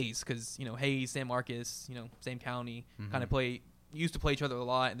Hayes because, Hayes, San Marcos, same county, kind of used to play each other a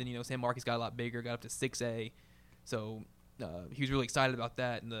lot. And then, San Marcos got a lot bigger, got up to 6A. So he was really excited about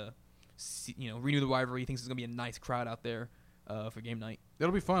that and renew the rivalry. He thinks there's going to be a nice crowd out there for game night.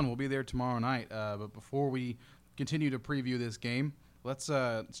 It'll be fun. We'll be there tomorrow night. But before we continue to preview this game, let's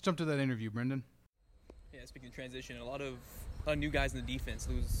jump to that interview, Brendan. Yeah, speaking of transition, a lot of new guys in the defense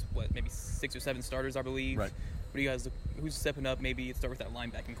lose, maybe 6 or 7 starters, I believe. Right. What do you guys who's stepping up? Maybe start with that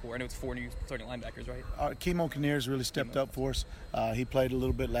linebacking core. I know it's 4 new starting linebackers, right? Kimo Kinnear's really stepped up for us. He played a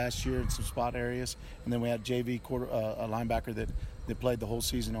little bit last year in some spot areas. And then we had JV a linebacker that played the whole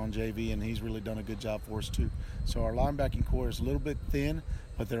season on JV, and he's really done a good job for us too. So our linebacking core is a little bit thin,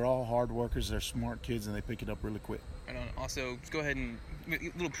 but they're all hard workers. They're smart kids, and they pick it up really quick. And also, just go ahead and a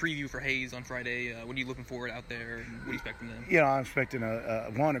little preview for Hayes on Friday. What are you looking forward out there, and what do you expect from them? I'm expecting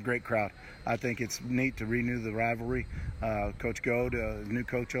a great crowd. I think it's neat to renew the rivalry. Coach Goad, new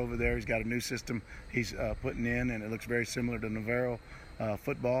coach over there, he's got a new system he's putting in, and it looks very similar to Navarro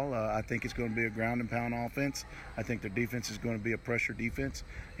football. I think it's going to be a ground and pound offense. I think their defense is going to be a pressure defense,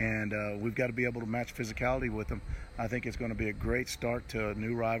 and we've got to be able to match physicality with them. I think it's going to be a great start to a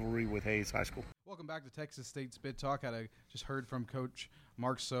new rivalry with Hayes High School. Welcome back to Texas State Spit Talk. I just heard from Coach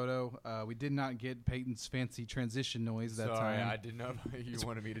Mark Soto. We did not get Peyton's fancy transition noise that Sorry, time. I didn't know you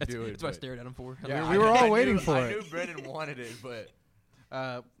wanted me to do it. That's what I stared at him for. Yeah, we were all I waiting knew, for I it. knew Brendan wanted it, but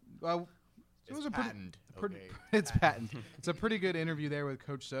It was it's a pretty, patent. it's patent. It's a pretty good interview there with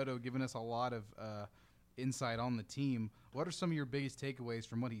Coach Soto, giving us a lot of insight on the team. What are some of your biggest takeaways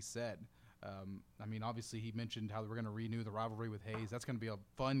from what he said? Obviously he mentioned how we're going to renew the rivalry with Hayes. That's going to be a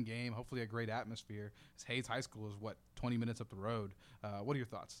fun game, hopefully a great atmosphere. Hayes High School is 20 minutes up the road. What are your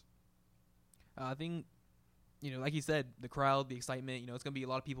thoughts? I think, like you said, the crowd, the excitement, it's going to be a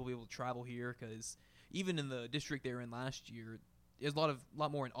lot of people be able to travel here because even in the district they were in last year, there's a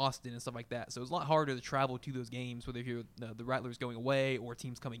lot more in Austin and stuff like that. So it's a lot harder to travel to those games, whether you're the Rattlers going away or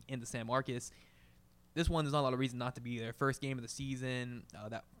teams coming into San Marcos. This one, there's not a lot of reason not to be there. First game of the season,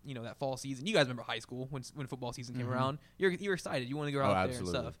 that fall season. You guys remember high school when football season came around. You're excited. You want to go out there and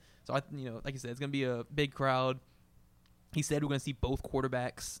stuff. So like I said, it's going to be a big crowd. He said we're going to see both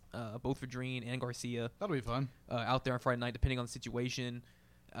quarterbacks, both Verdreen and Garcia. That'll be fun. Out there on Friday night, depending on the situation.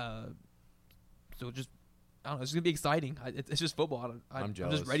 So just, I don't know. It's going to be exciting. It's just football. I'm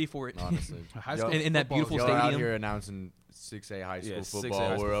jealous. just ready for it. Honestly. High school in that beautiful Y'all stadium. out here announcing 6A high school 6A football.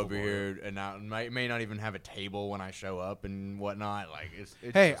 high school We're over football, here and may not even have a table when I show up and whatnot. Like it's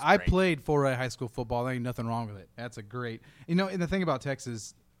Hey, just I great. played 4A high school football. There ain't nothing wrong with it. That's a great. And the thing about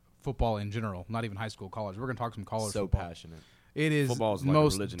Texas football in general, not even high school, college. We're going to talk some college So football. passionate. It is Football is like a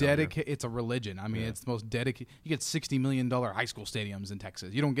most religion down here. dedicated. It's a religion. I mean, Yeah. it's the most dedicated. You get $60 million high school stadiums in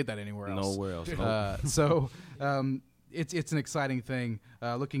Texas. You don't get that anywhere else. Nowhere else. It's an exciting thing.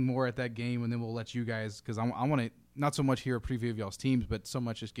 Looking more at that game, and then we'll let you guys, because I want to not so much hear a preview of y'all's teams, but so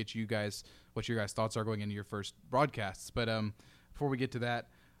much just get you guys what your guys' thoughts are going into your first broadcasts. But before we get to that,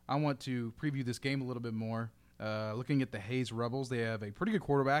 I want to preview this game a little bit more. Looking at the Hayes Rebels, they have a pretty good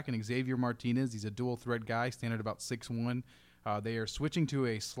quarterback in Xavier Martinez. He's a dual threat guy, standing at about 6'1". They are switching to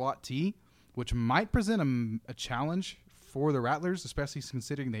a slot T, which might present a challenge for the Rattlers, especially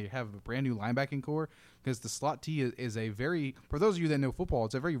considering they have a brand new linebacking core, because the slot T is a very, for those of you that know football,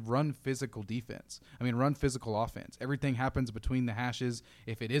 it's a very run physical offense. Everything happens between the hashes.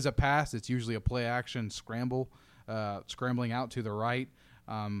 If it is a pass, it's usually a play action scramble, scrambling out to the right.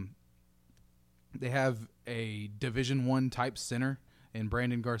 They have a Division I type center in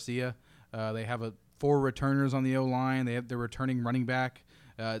Brandon Garcia. They have 4 returners on the O-line. They have their returning running back.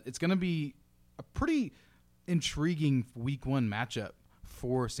 It's going to be a pretty intriguing week 1 matchup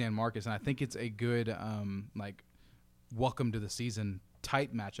for San Marcos, and I think it's a good welcome to the season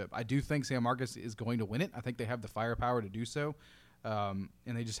tight matchup. I do think San Marcos is going to win it. I think they have the firepower to do so, and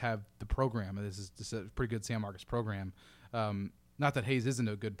they just have the program. This is a pretty good San Marcos program. Not that Hayes isn't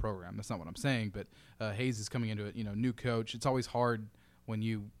a good program. That's not what I'm saying, but Hayes is coming into it, new coach. It's always hard when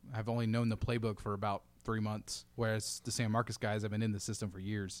you have only known the playbook for about 3 months, whereas the San Marcos guys have been in the system for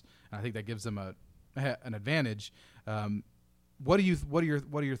years, and I think that gives them an advantage. What are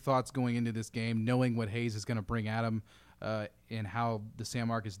your thoughts going into this game, knowing what Hayes is going to bring at him, and how the San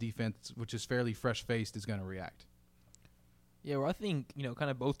Marcos defense, which is fairly fresh-faced, is going to react? Yeah, well, I think kind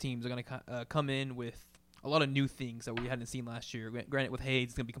of both teams are going to come in with a lot of new things that we hadn't seen last year. Granted, with Hayes,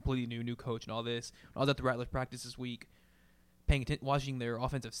 it's going to be completely new coach and all this. When I was at the Rattlers practice this week, watching their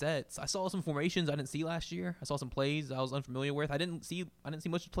offensive sets, I saw some formations I didn't see last year. I saw some plays I was unfamiliar with. I didn't see much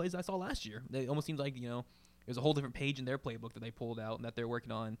of the plays I saw last year. It almost seems like there's a whole different page in their playbook that they pulled out and that they're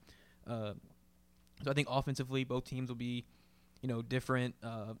working on. So I think offensively, both teams will be different.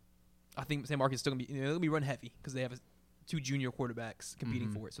 I think San Marcos is still gonna be they'll be run heavy because they have 2 junior quarterbacks competing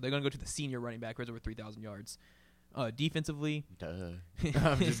for it. So they're gonna go to the senior running back who has over 3,000 yards. Defensively,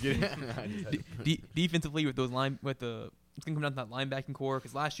 I'm just kidding. defensively it's gonna come down to that linebacking core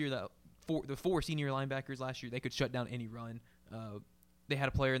because last year the 4 senior linebackers last year they could shut down any run. They had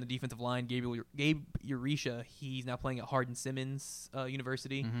a player in the defensive line, Gabe Urisha. He's now playing at Hardin-Simmons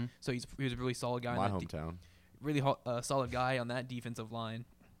University, so he was a really solid guy. My in that hometown. really solid guy on that defensive line.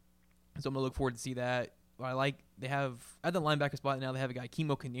 So I'm gonna look forward to see that. They have at the linebacker spot now. They have a guy,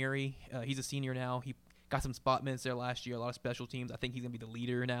 Kimo Caneri. He's a senior now. He got some spot minutes there last year. A lot of special teams. I think he's gonna be the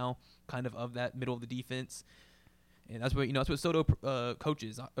leader now, kind of that middle of the defense. And that's what that's what Soto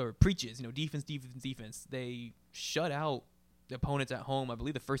coaches or preaches. Defense. They shut out the opponents at home. I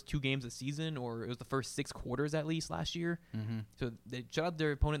believe the first 2 games of the season, or it was the first 6 quarters at least last year. So they shut out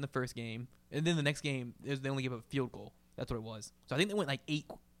their opponent in the first game, and then the next game they only gave up a field goal. That's what it was. So I think they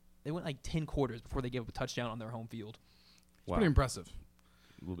went like 10 quarters before they gave up a touchdown on their home field. It's pretty impressive.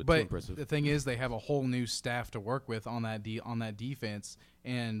 A little bit too But impressive. the thing is, they have a whole new staff to work with on that defense,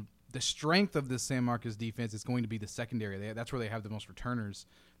 and the strength of this San Marcos defense is going to be the secondary. That's where they have the most returners.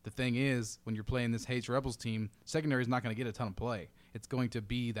 The thing is, when you're playing this Hayes Rebels team, secondary is not going to get a ton of play. It's going to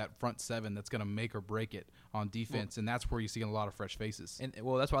be that front 7 that's going to make or break it on defense, and that's where you see a lot of fresh faces. And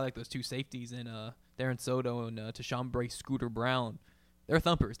that's why I like those 2 safeties in Darren Soto and Tashambre Scooter Brown. They're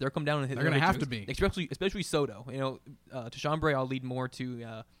thumpers. They'll come down and hit. They're going to have to be, especially Soto. Tashambre, I'll lead more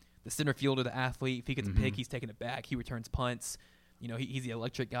to the center fielder, the athlete. If he gets a pick, he's taking it back. He returns punts. He's the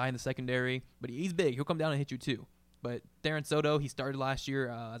electric guy in the secondary, but he's big. He'll come down and hit you too. But Darren Soto, he started last year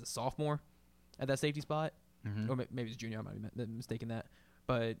as a sophomore at that safety spot, or maybe he's junior. I might be mistaken that.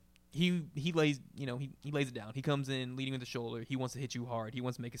 But he lays he lays it down. He comes in leading with the shoulder. He wants to hit you hard. He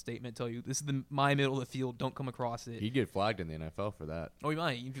wants to make a statement, tell you this is my middle of the field. Don't come across it. He'd get flagged in the NFL for that. Oh, he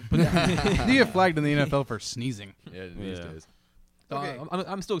might. You can put that- He get flagged in the NFL for sneezing. Yeah, these Yeah. days. So, Okay.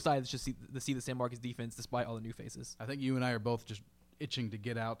 I'm still excited to see the San Marcos defense despite all the new faces. I think you and I are both just itching to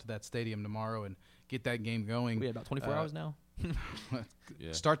get out to that stadium tomorrow and get that game going. We have about 24 hours now.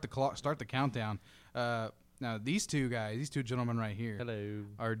 Yeah. Start the clock. Start the countdown. Now these two gentlemen right here, Hello.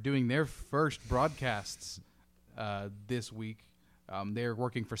 are doing their first broadcasts this week. They're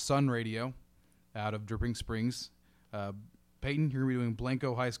working for Sun Radio out of Dripping Springs. Peyton, you're going to be doing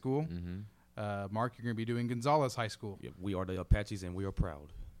Blanco High School. Mm-hmm. Mark, you're going to be doing Gonzalez High School. Yeah, we are the Apaches, and we are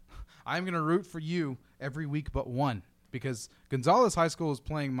proud. I'm going to root for you every week but one because Gonzalez High School is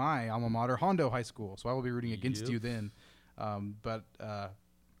playing my alma mater, Hondo High School. So I will be rooting against Yep. you then. But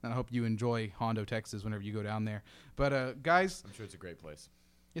I hope you enjoy Hondo, Texas whenever you go down there. But, guys, I'm sure it's a great place.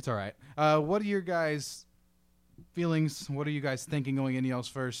 it's all right. What are your guys' feelings? What are you guys thinking going into y'all's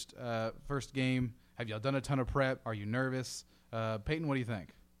first game? Have y'all done a ton of prep? Are you nervous? Peyton, what do you think?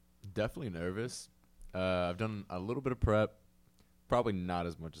 Definitely nervous. I've done a little bit of prep. Probably not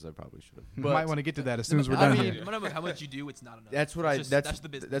as much as I probably should have. We might want to get to that as soon as we're done here. No matter how much you do, it's not enough. That's what That's the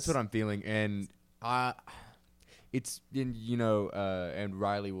business. That's what I'm feeling, and it's and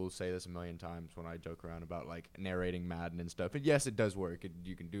Riley will say this a million times when I joke around about like narrating Madden and stuff. And yes, it does work.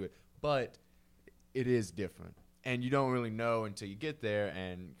 You can do it, but it is different, and you don't really know until you get there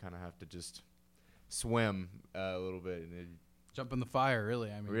and kind of have to just swim a little bit. And Jump in the fire, really.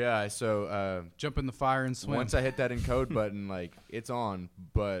 I mean, yeah, so jump in the fire and swim. once I hit that encode button, like it's on.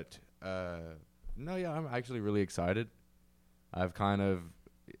 But no, yeah, I'm actually really excited. I've kind of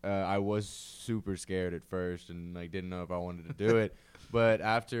I was super scared at first and like didn't know if I wanted to do it. But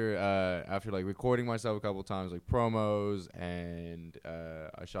after like recording myself a couple times, like promos, and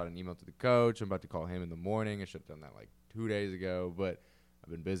I shot an email to the coach. I'm about to call him in the morning. I should have done that like 2 days ago, but I've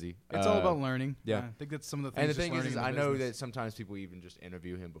been busy. It's all about learning. yeah. I think that's some of the And things. the thing just is learning I in the know business, that sometimes people even just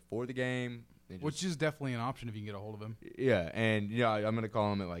interview him before the game. which is definitely an option if you can get a hold of him. yeah, and I'm gonna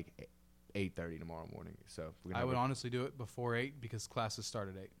call him at like 8:30 tomorrow morning. So we're gonna I have would a- honestly do it before 8 because classes start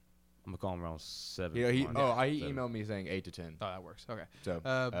at 8. I'm gonna call him around 7. Yeah, he tomorrow. he 7. emailed me saying 8 to 10. Oh, that works. Okay. So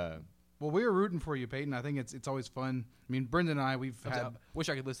Well, we were rooting for you, Peyton. I think it's always fun. I mean, Brendan and I, we've I had wish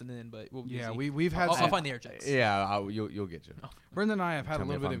I could listen in, but we'll be yeah, busy. we've had I'll some, find the air checks. yeah, you'll get you. Brendan and I have had a Tell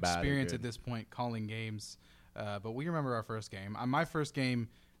me little bit if of I'm bad or experience at good. this point calling games, but we remember our first game. My first game,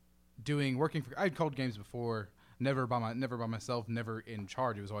 working for I'd called games before, never by myself, never in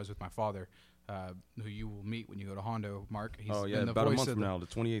charge. It was always with my father, who you will meet when you go to Hondo. Mark, he's Oh yeah, been the about a voice month of from the- now, the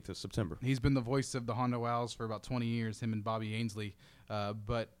 28th of September. He's been the voice of the Hondo Owls for about 20 years, him and Bobby Ainsley.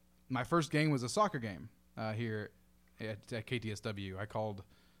 But my first game was a soccer game here at KTSW. I called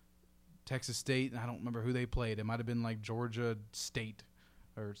Texas State, and I don't remember who they played. It might have been like Georgia State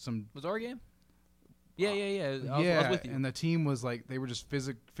or some. Was our game? Yeah. I was with you. And the team was like, they were just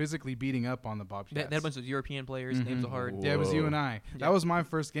physically beating up on the Bobcats. They had a bunch of European players. Names are hard. Whoa. Yeah, it was you and I. Yeah. That was my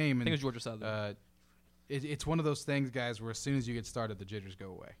first game. I And think it was Georgia Southern. it's one of those things, guys, where as soon as you get started, the jitters go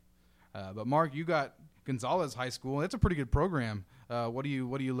away. But Mark, you got Gonzalez High School. That's a pretty good program. What are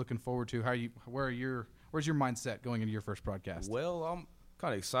you looking forward to? Where's your mindset going into your first broadcast? Well, I'm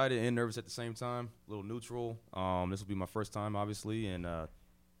kind of excited and nervous at the same time. A little neutral. This will be my first time, obviously, and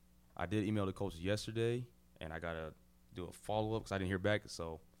I did email the coach yesterday, and I gotta do a follow up because I didn't hear back.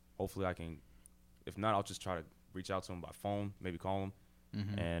 So hopefully I can. If not, I'll just try to reach out to him by phone, maybe call him.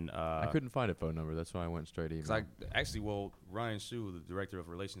 And I couldn't find a phone number. That's why I went straight to email. Ryan Shu, the director of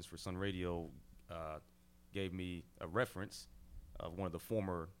relations for Sun Radio, gave me a reference of one of the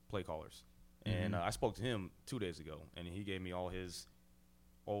former play callers. And I spoke to him 2 days ago, and he gave me all his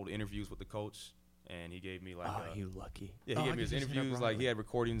old interviews with the coach, and he gave me you lucky. he gave me his interviews. Like he had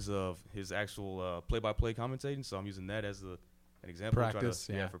recordings of his actual play-by-play commentating, so I'm using that as an example. Practice,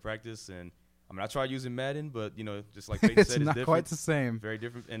 yeah. For practice. And I mean, I tried using Madden, but just like Peyton It's said, it's not different. quite the same. Very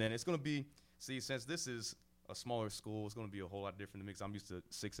different. And then it's going to be, since this is a smaller school, it's going to be a whole lot different to me because I'm used to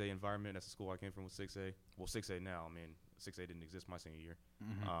 6A environment. That's the school I came from with 6A. Well, 6A now. I mean, 6A didn't exist my senior year.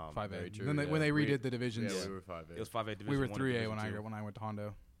 5A. very true, Then yeah. when they We- redid the divisions, Yeah, we were 5A. It was 5A division. we were 1 and 3A Division when 2. I went to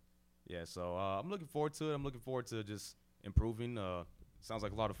Hondo. Yeah, so I'm looking forward to it. I'm looking forward to just improving. Sounds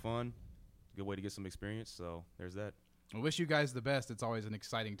like a lot of fun. Good way to get some experience. So there's that. I wish you guys the best. It's always an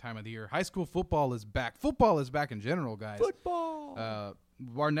exciting time of the year. High school football is back. Football is back in general, guys. Football.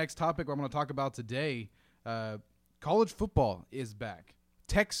 Our next topic I'm going to talk about today, college football is back.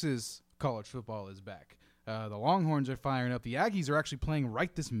 Texas college football is back. The Longhorns are firing up. The Aggies are actually playing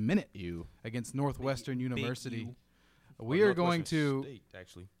right this minute You. against Northwestern University. U. We are going Northwestern to State,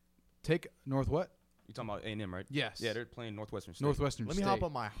 actually. take North what? You talking about A&M, right? Yes. Yeah, they're playing Northwestern State. Northwestern Let me State. hop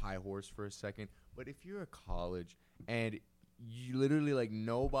on my high horse for a second. But if you're a college and you literally like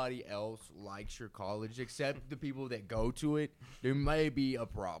nobody else likes your college except the people that go to it, there may be a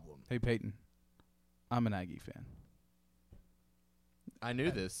problem. Hey, Peyton. I'm an Aggie fan. I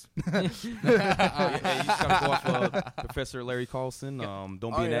knew this. Hey, you gotta go off Professor Larry Carlson. Don't be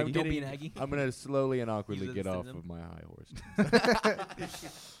All an right, Aggie. Don't be an Aggie. I'm gonna slowly and awkwardly Use it get as a off synonym. of my high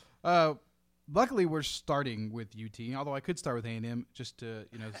horse. Luckily, we're starting with UT. Although I could start with A&M just to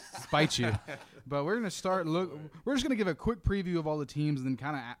spite you, but we're gonna start. We're just gonna give a quick preview of all the teams, and then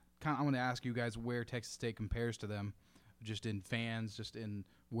kind of I'm gonna ask you guys where Texas State compares to them, just in fans, just in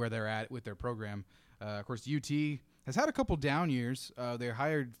where they're at with their program. Of course, UT has had a couple down years. They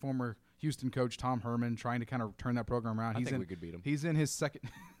hired former Houston coach Tom Herman, trying to kind of turn that program around. I think we could beat them. He's in his second.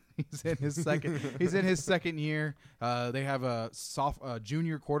 He's in his second year. They have a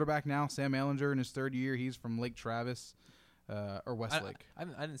junior quarterback now, Sam Ellinger, in his third year. He's from Lake Travis or Westlake. I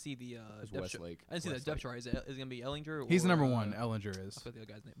didn't see the It's depth chart. Westlake. I didn't see that Westlake. depth chart. Is it going to be Ellinger? He's the or, number one. Ellinger is. I forget the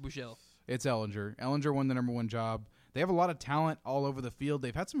other guy's name. Buechele. It's Ellinger. Ellinger won the number one job. They have a lot of talent all over the field.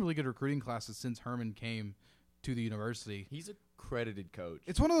 They've had some really good recruiting classes since Herman came to the university. He's a credited coach.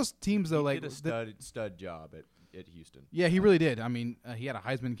 It's one of those teams though, he like did a stud job at Houston. yeah, he really did. I mean, he had a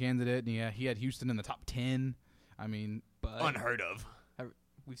Heisman candidate, and he had Houston in the top 10. I mean, But Unheard of.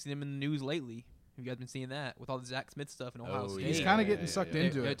 we've seen him in the news lately. Have you guys been seeing that with all the Zach Smith stuff in Ohio Oh, State? he's yeah, kind of getting sucked They're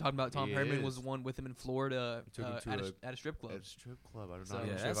into it. talking about Tom He Herman was is. the one with him in Florida Took him to at a strip club. At a strip club. I'm So- not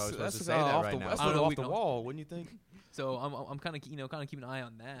Yeah, even sure if I was supposed to say kinda that off right the, now. That's I don't know, off we the can- wall, wouldn't you think? So I'm kind of keeping an eye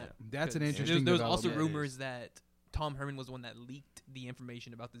on that. That's an 'Cause interesting There was also development. rumors that Tom Herman was the one that leaked the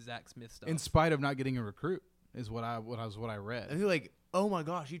information about the Zach Smith stuff. In spite of not getting a recruit, is what I And read. you're like, oh my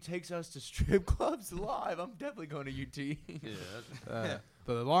gosh, he takes us to strip clubs live. I'm definitely going to UT. Yeah.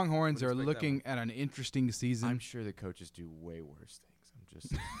 The Longhorns are Wouldn't expect that looking at an interesting season. I'm sure the coaches do way worse things. I'm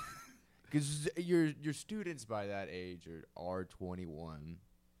just because your students by that age are 21.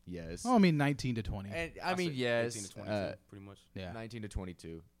 Yes. I mean 19 to 20. And I mean, yes, 18 to 22, pretty much. Yeah. 19 to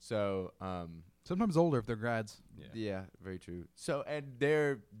 22. So, Sometimes older if they're grads. yeah, very true. So, and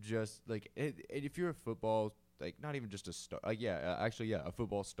they're just like, if you're a football, like not even just a star, a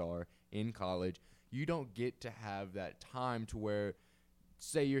football star in college, you don't get to have that time to where,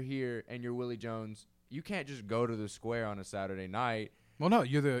 say you're here and you're Willie Jones, you can't just go to the square on a Saturday night. Well, no,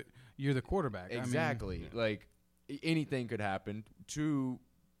 you're the quarterback. I mean, Exactly. Like anything could happen. 2,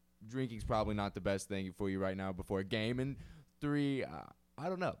 drinking's probably not the best thing for you right now before a game, and 3, I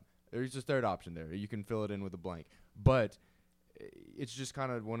don't know. There's a third option there. You can fill it in with a blank, but it's just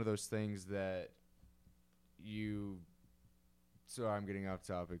kind of one of those things that you. Sorry, I'm getting off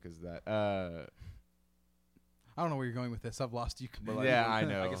topic because that. I don't know where you're going with this. I've lost you. But like, Yeah, I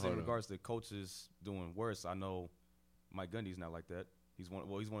know. I guess in Hold on. regards to coaches doing worse, I know Mike Gundy's not like that. He's one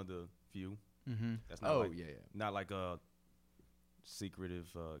of the few. Mm-hmm. That's not Oh like, yeah. not like a secretive,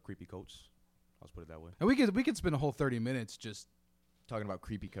 creepy coach. Let's put it that way. And we could spend a whole 30 minutes just Talking about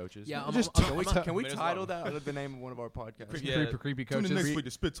creepy coaches. Yeah, Can we Minutes title long. that the name of one of our podcasts? creepy Tune in coaches. next week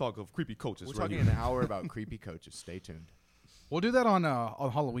to Spit Talk of creepy coaches. We're right talking here. an hour about creepy coaches. Stay tuned. We'll do that on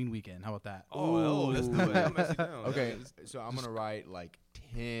Halloween weekend. How about that? Oh, let's do it. I'm messing down. Okay, so I'm gonna write like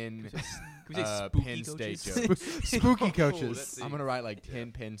 10 Can we say spooky Penn State coaches? jokes. Spooky Oh, let's coaches. see. I'm gonna write like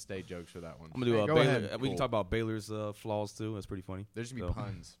 10 Penn State jokes for that one. I'm gonna do Hey, a go Baylor. ahead. We can Cool. talk about Baylor's flaws too. That's pretty funny. There's gonna be So.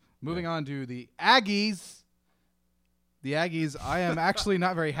 puns. Moving on to the Aggies. The Aggies, I am actually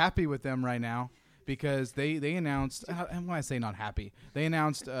not very happy with them right now because they announced, and when I say not happy, they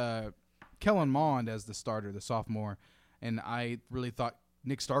announced Kellen Mond as the starter, the sophomore, and I really thought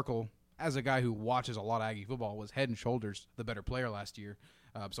Nick Starkel, as a guy who watches a lot of Aggie football, was head and shoulders the better player last year.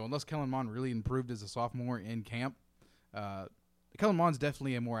 So unless Kellen Mond really improved as a sophomore in camp, Kellen Mond's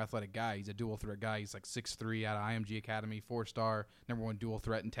definitely a more athletic guy. He's a dual threat guy. He's like 6'3" out of IMG Academy, 4-star, number 1 dual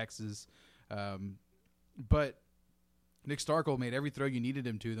threat in Texas. But Nick Starkel made every throw you needed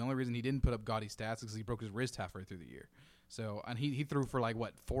him to. The only reason he didn't put up gaudy stats is because he broke his wrist halfway through the year. So, and he threw for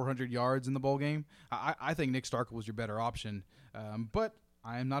 400 yards in the bowl game. I think Nick Starkel was your better option. But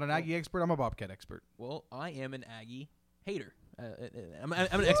I am not an Aggie expert. I'm a Bobcat expert. Well, I am an Aggie hater. I'm an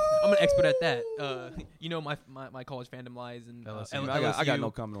expert at that. My college fandom lies in LSU. I got LSU.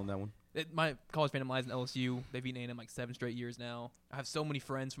 no comment on that one. My college fandom lies in LSU. They've beaten A&M 7 straight years now. I have so many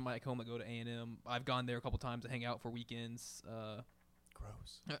friends from my home that go to A&M. I've gone there a couple times to hang out for weekends.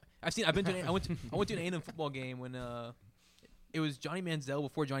 Gross. I went to an A&M football game when it was Johnny Manziel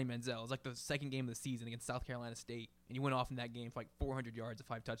before Johnny Manziel. It was like the second game of the season against South Carolina State, and he went off in that game for 400 yards and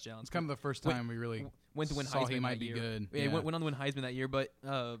 5 touchdowns. It's kind of the first time we really went to win saw Heisman he might that be year. good. Yeah, went on to win Heisman that year, but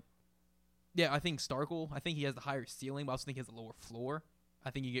Yeah, I think Starkel. I think he has the higher ceiling, but I also think he has a lower floor.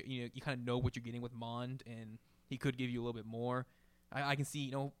 I think you kind of know what you're getting with Mond, and he could give you a little bit more. I can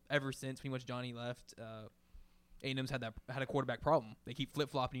see ever since pretty much Johnny left, A&M's had a quarterback problem. They keep flip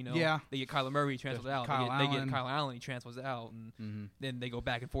flopping. Yeah. They get Kyler Murray, he transfers out. They get Kyle Allen, he transfers out, and then they go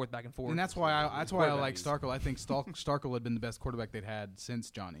back and forth. And that's why I like Starkel. I think Starkel had been the best quarterback they'd had since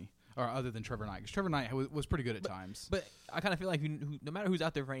Johnny, or other than Trevor Knight. Because Trevor Knight was pretty good at times. But I kind of feel like no matter who's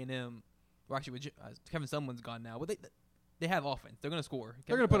out there for A&M, or actually Kevin Sumlin's gone now, but they have offense. They're going to score.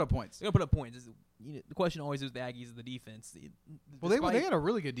 They're going to put up points. They're going to put up points. The question always is the Aggies of the defense. They had a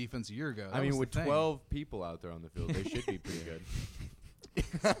really good defense a year ago. I mean, with 12 people out there on the field, they should be pretty good.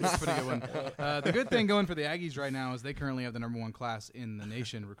 That's a pretty good one. The good thing going for the Aggies right now is they currently have the number 1 class in the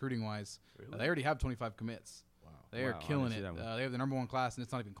nation recruiting-wise. Really? They already have 25 commits. Wow. They are killing it. They have the number 1 class, and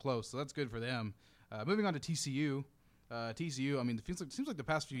it's not even close, so that's good for them. Moving on to TCU. TCU, I mean, it seems like the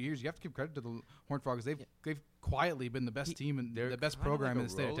past few years, you have to give credit to the Horned Frogs. They've quietly been the best team and the best program in the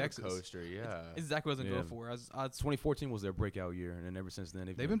state of Texas. Coaster, yeah. It's exactly what I was going to go for. 2014 was their breakout year, and then ever since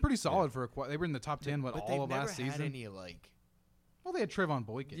then they've been pretty solid for they were in the top 10 all of last season. Had any well, they had Trayvon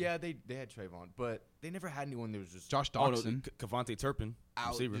Boykin. Yeah, they had Trayvon, but they never had anyone that was just Josh Doxson, Kavonte Turpin,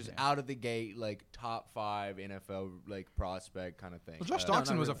 out of the gate, like top 5 NFL prospect kind of thing. Well, Josh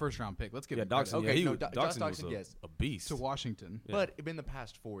Doxson was a first-round pick. Let's give him Doxson. Okay, Doxson was was a beast to Washington. Yeah. But in the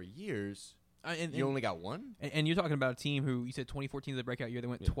past 4 years, you only got one. And you're talking about a team who you said 2014 is the breakout year. They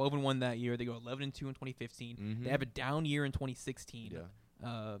went 12-1 that year. They go 11-2 in 2015. Mm-hmm. They have a down year in 2016.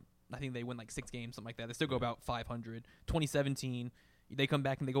 Yeah. I think they win 6 games, something like that. They still go about 500. 2017. They come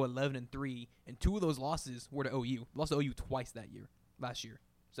back and they go 11-3, and 2 of those losses were to OU. Lost to OU twice last year.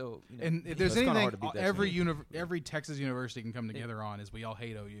 So and if there's anything every Texas university can come together on is we all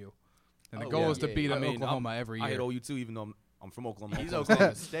hate OU, and the goal is to beat Oklahoma every year. I hate OU too, even though I'm from Oklahoma. He's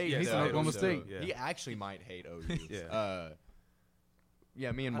Oklahoma State. He's from Oklahoma State. Yeah. He actually might hate OU.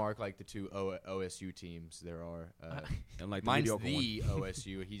 Yeah, me and Mark like the 2 OSU teams there are. And like mine's the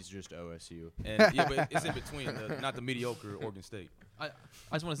OSU. He's just OSU. And but it's in between, not the mediocre Oregon State. I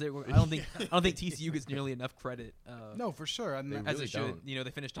just want to say I don't think TCU gets nearly enough credit. No, for sure. I mean, as really it should. don't.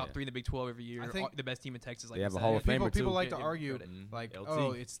 They finish top 3 in the Big 12 every year. I think the best team in Texas. Like they have a Hall of Famer people too. like to argue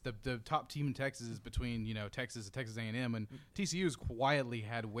LT. it's the top team in Texas is between Texas and Texas A&M, and TCU's quietly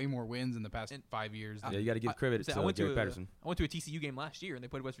had way more wins in the past 5 years. Yeah, you got to give credit to Gary Patterson. I went to a TCU game last year and they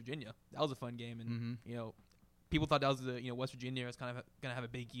played West Virginia. That was a fun game, and people thought that was West Virginia was kind of gonna have a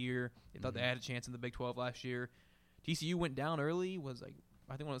big year. They thought they had a chance in the Big 12 last year. TCU went down early, was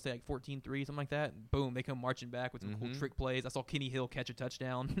I think I want to say 14-3, something like that. And boom, they come marching back with some cool trick plays. I saw Kenny Hill catch a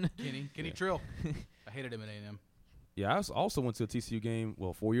touchdown. Kenny Trill. I hated him at A&M. Yeah, I also went to a TCU game.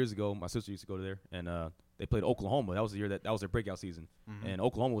 Well, 4 years ago, my sister used to go to there, and they played Oklahoma. That was the year that was their breakout season, and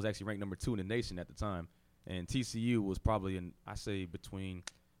Oklahoma was actually ranked number 2 in the nation at the time, and TCU was probably they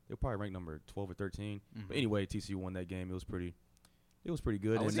were probably ranked number 12 or 13. But anyway, TCU won that game. It was pretty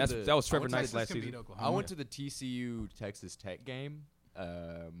good, and that was Trevor Knight's last season. I went to the TCU Texas Tech game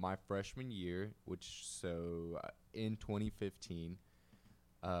my freshman year, in 2015,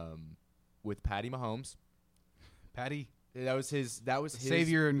 with Patty Mahomes. Patty, that was his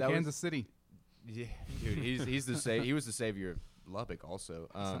savior in Kansas City. Yeah, dude, he was the savior of Lubbock also.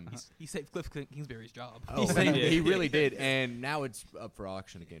 He saved Cliff Kingsbury's job. Oh, he really did, and now it's up for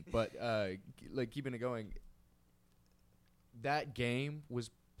auction again. But keeping it going, that game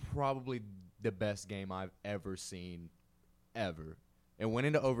was probably the best game I've ever seen, ever. It went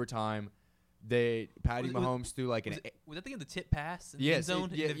into overtime. Patty Mahomes threw was that the tip pass in the end zone?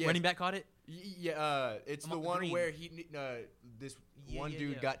 The running back caught it? Yeah, it's the one where this one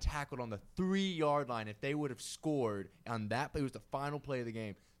dude got tackled on the 3-yard line. If they would have scored on that play, it was the final play of the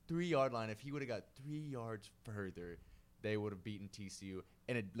game. 3-yard line. If he would have got 3 yards further, they would have beaten TCU.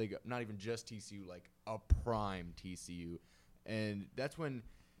 And not even just TCU, a prime TCU. And that's when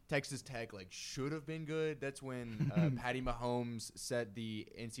Texas Tech should have been good. That's when Patty Mahomes set the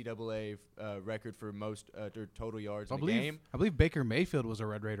NCAA record for most total yards in the game. I believe Baker Mayfield was a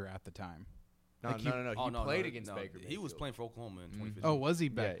Red Raider at the time. No. He played against Baker Mayfield. He was playing for Oklahoma in 2015. Oh, was he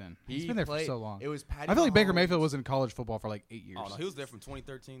back then? He's been there for so long. It was Patty I feel like Baker Mahomes. Mayfield was in college football for 8 years. Oh, no, he was there from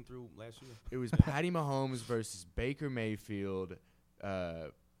 2013 through last year. It was Patty Mahomes versus Baker Mayfield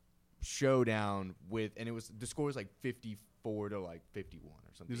showdown the score was 4 to like 51 or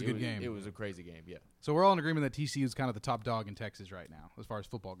something. It was a good game. It was a crazy game. Yeah. So we're all in agreement that TCU is kind of the top dog in Texas right now as far as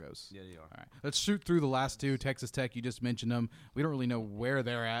football goes. Yeah, they are. All right, let's shoot through the last two. Texas Tech, you just mentioned them. We don't really know where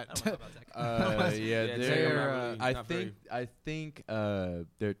they're I at. don't know about Tech. Yeah, Yeah, they're. not very- I think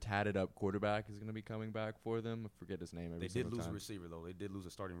their tatted up quarterback is going to be coming back for them. I forget his name. Every They did single lose a time. receiver though. They did lose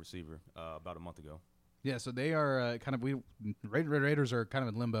a starting receiver about a month ago. Yeah, so they are kind of Red Raiders are kind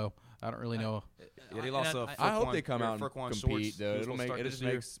of in limbo. I don't really know. Yeah, they lost. I hope they come or out and Furquan compete. Shorts, Though who's it'll supposed to make start it this just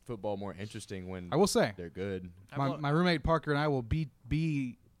year. makes football more interesting when I will say they're good. my roommate Parker and I will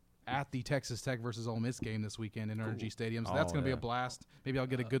be at the Texas Tech versus Ole Miss game this weekend in Energy Stadium. So that's Oh, going to be a yeah. blast. Maybe I'll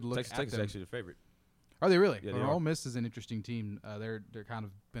get a good look Texas at Tech is them. actually the favorite. Are they really? Yeah, they Well, are. Ole Miss is an interesting team. They're kind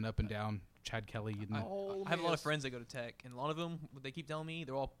of been up and down. Chad Kelly. And I have a lot of friends that go to Tech, and a lot of them, what they keep telling me,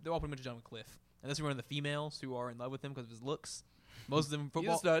 they're all pretty much done with Cliff. Unless you're one of the females who are in love with him because of his looks. Most of them He's a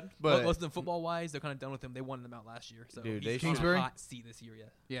football, stud, but most of them football wise, they're kind of done with him. They wanted him out last year, so Dude, he's they on a Kingsbury? hot seat this year. Yeah,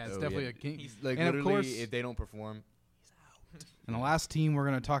 yeah, it's Oh, definitely yeah. a king. He's- like and of literally, course- if they don't perform, And the last team we're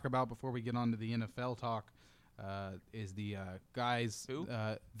going to talk about before we get on to the NFL talk is the guys, Who?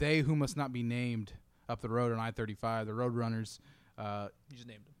 they who must not be named up the road on I-35, the Roadrunners. you just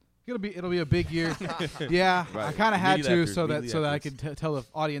named him. It'll be a big year. Yeah, I Right. kind of had Immediate to actors, so that immediate I actors. could tell the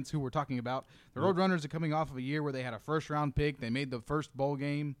audience who we're talking about. The Roadrunners are coming off of a year where they had a first-round pick. They made the first bowl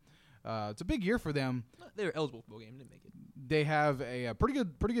game. It's a big year for them. They were eligible for the bowl game, didn't make it. They have a pretty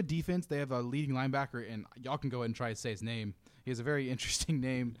good defense. They have a leading linebacker, and y'all can go ahead and try to say his name. He has a very interesting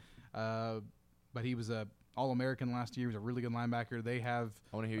name, but he was a All-American last year. He was a really good linebacker. They have.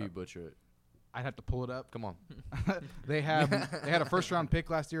 I want to hear you butcher it. I'd have to pull it up. Come on. They had a first round pick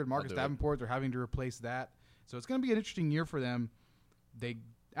last year, and Marcus do it. Davenport. They're having to replace that, so it's going to be an interesting year for them. They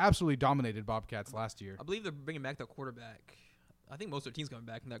absolutely dominated Bobcats last year. I believe they're bringing back their quarterback. I think most of their team's coming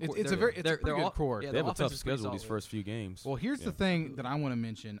back. In that It's a pretty good core. Yeah, They have a offense tough is pretty schedule these solid. first few games. Well, here's Yeah. the thing that I want to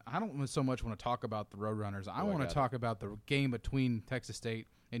mention. I don't so much want to talk about the Roadrunners. I I want got to it. talk about the game between Texas State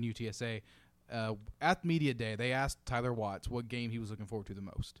and UTSA. At Media Day, they asked Tyler Watts what game he was looking forward to the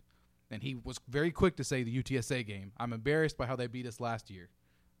most. And he was very quick to say the UTSA game. I'm embarrassed by how they beat us last year.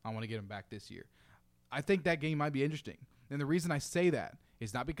 I want to get them back this year. I think that game might be interesting. And the reason I say that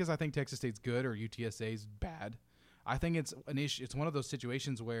is not because I think Texas State's good or UTSA's bad. I think it's an issue. It's one of those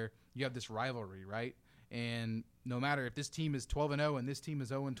situations where you have this rivalry, right? And no matter if this team is 12-0 and this team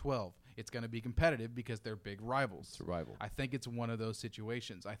is 0-12, it's going to be competitive because they're big rivals. It's a rival. I think it's one of those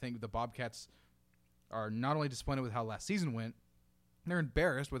situations. I think the Bobcats are not only disappointed with how last season went, they're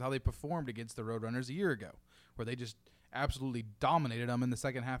embarrassed with how they performed against the Roadrunners a year ago, where they just absolutely dominated them in the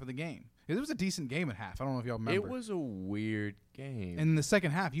second half of the game. It was a decent game at half. I don't know if y'all remember. It was a weird game. In the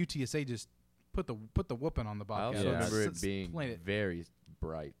second half, UTSA just put the whooping on the I Bobcats. also Yeah. remember Let's it being explain it. very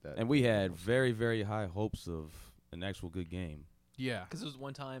bright. That And we had very, very high hopes of an actual good game. Yeah. Because it was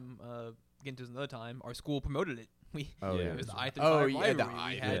one time, again, to another time, our school promoted it. Oh Yeah. yeah. It was the I-35 Oh yeah,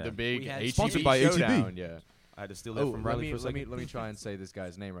 rivalry. We had, the big we had HEB Sponsored by HEB. showdown. Yeah. I had to steal that Oh, from let Riley me for a second. let me try and say this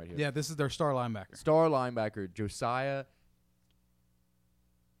guy's name right here. Yeah, this is their star linebacker. Star linebacker Josiah.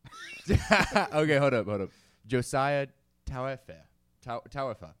 Okay, hold up. Josiah Taufa.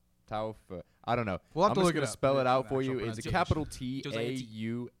 Taufa. I don't know. We'll have I'm to just look it gonna up. spell it Yeah, out the for actual you. It's a pronunciation. capital Josiah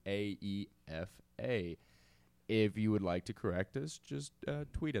Tauefa. If you would like to correct us, just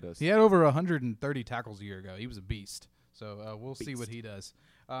tweet at us. He had over 130 tackles a year ago. He was a beast. So we'll see what he does.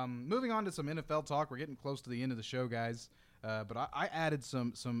 Moving on to some NFL talk. We're getting close to the end of the show, guys. But I added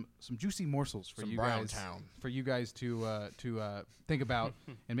some juicy morsels for Some you Brown guys Town. for you guys to think about,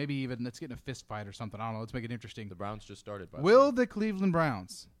 and maybe even let's get in a fist fight or something. I don't know. Let's make it interesting. The Browns just started. By the Will way. the Cleveland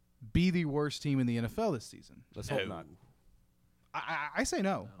Browns be the worst team in the NFL this season? Let's hope not. I say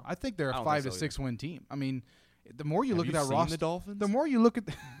no. I think they're I a don't 5 think to so 6 win team. I mean, the more you Have look you at that seen roster, the Dolphins? the more you look at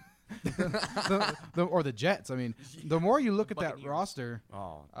or the Jets. I mean, the more you look at that Buccaneers. roster,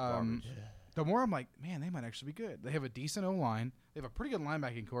 Oh, um, garbage. the more I'm like, man, they might actually be good. They have a decent O line. They have a pretty good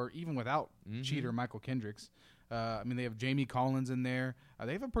linebacking core, even without cheater Michael Kendricks. I mean, they have Jamie Collins in there.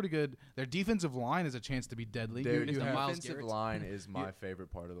 They have a pretty good. Their defensive line has a chance to be deadly. Their You have, Miles defensive Garrett. line is my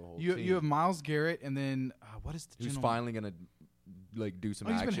favorite part of the whole you team. have Miles Garrett, and then what is the Who's gentleman? finally gonna do some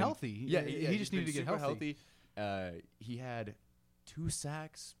Oh, he's action. been healthy. Yeah, He he's just needed been to get super healthy. He had 2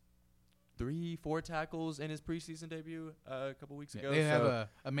 sacks, 3-4 tackles in his preseason debut a couple weeks ago. They have so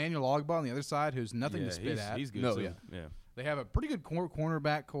Emmanuel Ogba on the other side, who's nothing yeah, to spit at. He's good No, too. yeah. They have a pretty good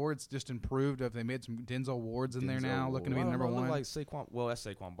cornerback core. It's just improved. They made some Denzel Wards in there Denzel now, looking to be Well, number it looked one. like Saquon. Well, that's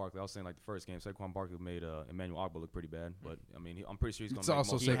Saquon Barkley. I was saying like the first game, Saquon Barkley made Emmanuel Ogba look pretty bad, but I mean, I'm pretty sure he's going It's to make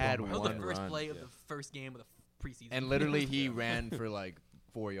also most he of it. had That was one the first run. play of the first game of the preseason. And literally he ran for like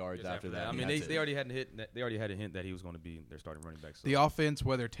 4 yards Just after that. I and mean, that's they it. already had a hint. They already had a hint that he was going to be their starting running back. So. The offense,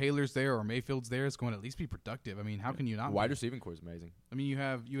 whether Taylor's there or Mayfield's there, is going to at least be productive. I mean, how can you not? Wide win? receiving core is amazing. I mean, you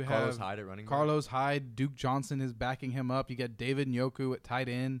have Carlos Hyde at running back, Carlos Hyde, Duke Johnson is backing him up. You got David Njoku at tight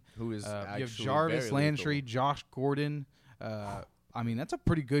end. who is You have actually Jarvis very Landry, lethal. Josh Gordon. I mean, that's a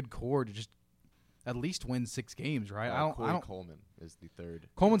pretty good core to just at least win 6 games, right? I Corey don't. Coleman is the third.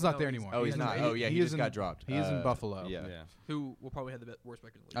 Coleman's not No, there he's- anymore. Oh, he's in- not. Oh, yeah, he is just in- got dropped. He is in Buffalo. Yeah. Who will probably have the worst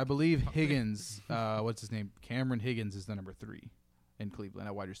record in the league. I believe Higgins. What's his name? Cameron Higgins is the number 3 in Cleveland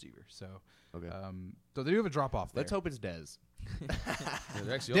at wide receiver. So, Okay. so they do have a drop off there. Let's hope it's Dez.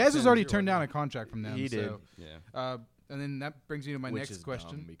 Dez has already turned down a contract from them. He did. So, Yeah. and then that brings me to my Which next is dumb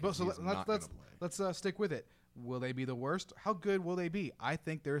question. because So he's not let's gonna play. let's stick with it. Will they be the worst? How good will they be? I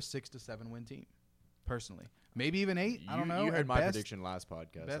think they're a 6 to 7 win team, personally. Maybe even 8. I don't know. You heard At my best. prediction last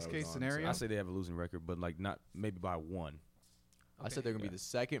podcast. best I was case on, scenario. I say they have a losing record, but like not maybe by 1. I said they're gonna be the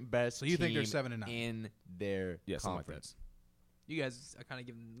second best. So you think they're team 7 and 9? in their Yeah, something like that. conference? You guys are kind of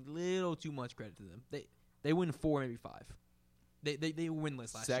giving a little too much credit to them. They win 4, maybe 5. They were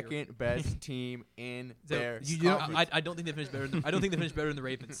winless last year. Second best team in So, their know, conference. I don't think they finished better. I don't think they finished better than the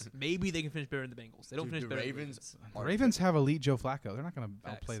Ravens. Maybe they can finish better than the Bengals. They don't Dude, finish the better Ravens than the The Ravens have elite Joe Flacco. They're not going to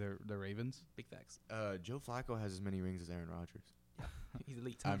Facts. outplay the Ravens. Big facts. Joe Flacco has as many rings as Aaron Rodgers. He's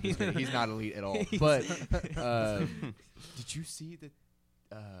elite. I'm just kidding. He's not elite at all. He's- But did you see that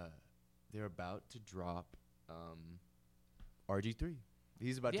they're about to drop RG3?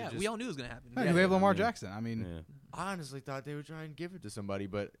 He's about to Yeah, just. we all knew it was gonna happen. Yeah, Yeah, they have I Lamar mean- Jackson. I mean, Yeah. I honestly thought they would try and give it to somebody,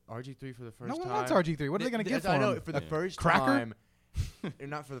 but RG3 for the first no one time. wants RG3. What are they going to get for I know him? for the Yeah. first Cracker? time,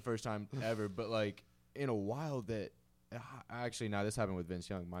 not for the first time ever, but like in a while that. Actually, no, this happened with Vince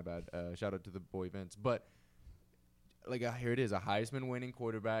Young. My bad. Shout out to the boy Vince. But like here it is, a Heisman-winning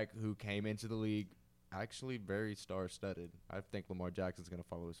quarterback who came into the league actually very star-studded. I think Lamar Jackson's going to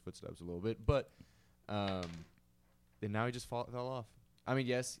follow his footsteps a little bit, but then now he just fell off. I mean,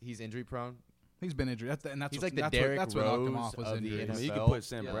 yes, he's injury-prone. He's been injured. That's He's what, like the that's Derrick what, that's what knocked him Rose off was of the injuries. I mean, you NFL. could put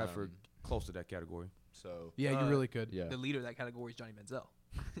Sam Yeah. Bradford close to that category. So Yeah, you really could. yeah. The leader of that category is Johnny Manziel.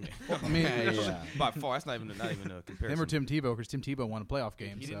 I mean, Yeah. By far, that's not even a comparison. him or Tim Tebow, because Tim Tebow won a playoff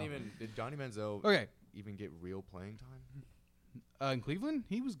game. He so. didn't even. Did Johnny Manziel Okay, even get real playing time? in Cleveland,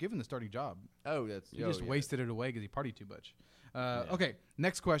 he was given the starting job. Oh, that's He just wasted it away because he partied too much. Okay,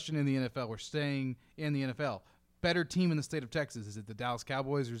 next question in the NFL. We're staying in the NFL. Better team in the state of Texas. Is it the Dallas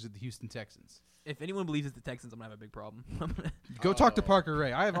Cowboys or is it the Houston Texans? If anyone believes it's the Texans, I'm gonna have a big problem. Go talk to Parker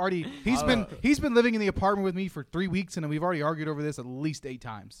Ray. I have already. He's been living in the apartment with me for 3 weeks, and we've already argued over this at least 8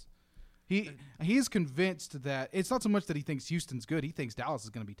 times. He's convinced that it's not so much that he thinks Houston's good. He thinks Dallas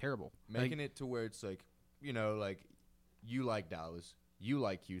is going to be terrible. Making it to where it's like, like you like Dallas, you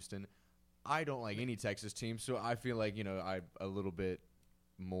like Houston. I don't like any Texas team, so I feel like I'm a little bit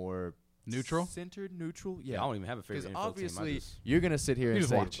more Neutral? centered, neutral. Yeah, Yeah, I don't even have a favorite because NFL team. I obviously just you're gonna sit here You and just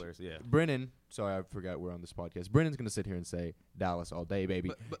say watch. players. Yeah. Brennan. Sorry, I forgot we're on this podcast. Brennan's gonna sit here and say Dallas all day,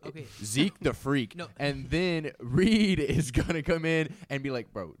 baby. but okay, Zeke the freak, No. and then Reed is gonna come in and be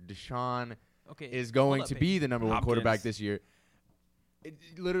like, "Bro, Deshaun okay, is going hold to up, be the number one Hopkins. quarterback this year."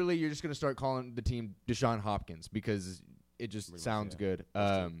 Literally, you're just gonna start calling the team Deshaun Hopkins because it just Pretty much, sounds yeah. good.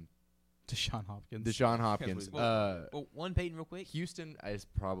 Deshaun Hopkins. Deshaun Hopkins. That's Well, one Peyton real quick. Houston is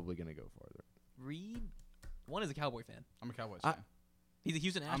probably gonna go farther. Reed, one is a Cowboy fan. I'm a Cowboys I- fan. He's a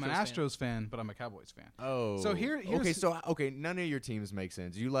Houston Astros I'm an Astros fan, but I'm a Cowboys fan. Oh, So here's none of your teams make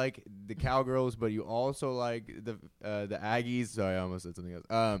sense. You like the Cowgirls, but you also like the Aggies. Sorry, I almost said something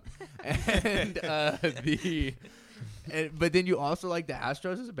else. But then you also like the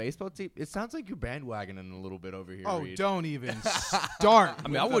Astros as a baseball team. It sounds like you're bandwagoning a little bit over here. Oh, Reed. don't even start. I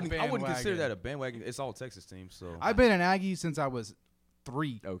mean, I wouldn't consider that a bandwagon. It's all Texas teams, so I've been an Aggie since I was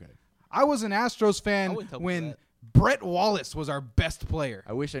 3. Okay. I was an Astros fan wouldn't tell people when that. Brett Wallace was our best player.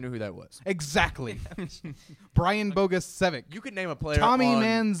 I wish I knew who that was. Exactly. Brian Bogusevic. You could name a player. Tommy on,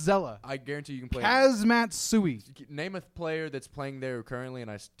 Manzella. I guarantee you can play. Kaz Matsui. Name a player that's playing there currently, and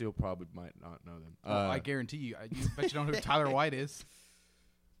I still probably might not know them. I guarantee you. I bet you don't know who Tyler White is.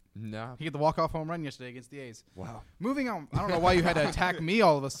 No. He hit the walk-off home run yesterday against the A's. Wow. Moving on. I don't know why you had to attack me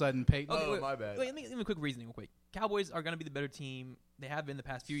all of a sudden, Peyton. Okay, Oh, wait, my bad. Wait, let me give a quick reasoning real quick. Cowboys are going to be the better team. They have been the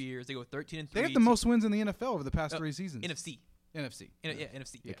past few years. They go 13-3. They have the most wins in the NFL over the past 3 Oh, seasons. NFC. NFC.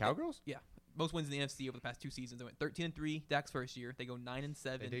 NFC. The Cowgirls? Yeah. Most wins in the NFC over the past 2 seasons. They went 13-3 Dak's first year. They go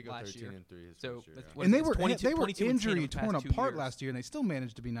 9-7 They did go last year. 13-3 his So first year, that's yeah. what And is they it? were 22 they were 22 and 10 injury over the past torn 2 apart years. last year, and they still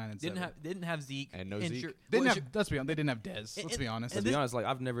managed to be 9-7. Didn't have Zeke And no Insur- Zeke. well, Didn't have. insur- Let's be honest. They didn't have Dez. Let's be honest. Let's be honest, like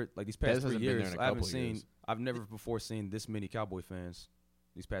I've never like these Dez past 3 hasn't been there years, in a I haven't couple seen years. I've never before seen this many Cowboy fans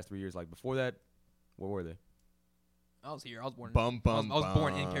these past 3 years. Like before that, where were they? I was here. I was born. Bum bum. I was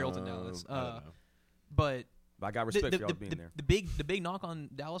born in Carrollton, Dallas. I don't know. But But I got respect for y'all being there. the big knock on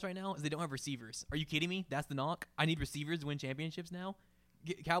Dallas right now is they don't have receivers. Are you kidding me? That's the knock. I need receivers to win championships now.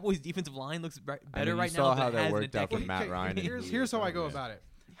 Cowboys' defensive line looks better right now saw than how it that has in a worked out for decade. Matt Ryan. Here's how I go about it.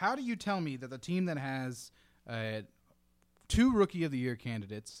 How do you tell me that the team that has 2 Rookie of the Year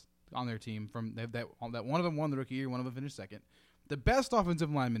candidates on their team, from that one of them won the Rookie Year, one of them finished second, the best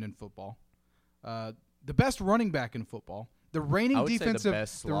offensive lineman in football, the best running back in football, the reigning I would defensive, say the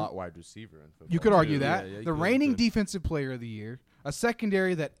best slot wide receiver in football. you could argue Yeah, that yeah, you the could, reigning you could. defensive player of the year, a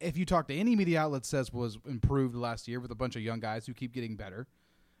secondary that if you talk to any media outlet says was improved last year with a bunch of young guys who keep getting better.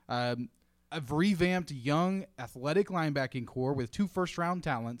 A revamped young athletic linebacking core with 2 first-round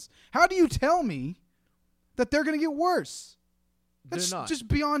talents. How do you tell me that they're going to get worse? That's They're not. just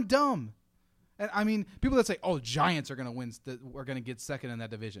beyond dumb. And I mean, people that say, "Oh, Giants are going to win, are going to get second in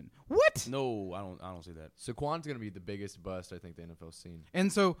that division." What? No, I don't see that. Saquon's going to be the biggest bust I think the NFL's seen.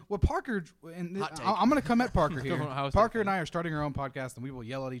 And so, what Parker and Hot take. I'm going to come at Parker here. Come on, Ohio State Parker fan. and I are starting our own podcast, and we will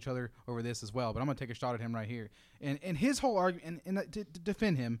yell at each other over this as well. But I'm going to take a shot at him right here. And his whole argument, and to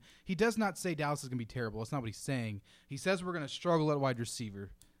defend him, he does not say Dallas is going to be terrible. That's not what he's saying. He says we're going to struggle at wide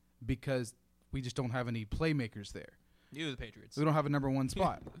receiver because we just don't have any playmakers there. You the Patriots. We don't have a number 1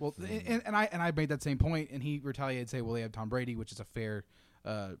 spot. Well, and I made that same point, and he retaliated, say, well, they have Tom Brady, which is a fair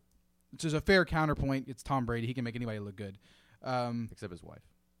counterpoint. It's Tom Brady; he can make anybody look good. Except his wife.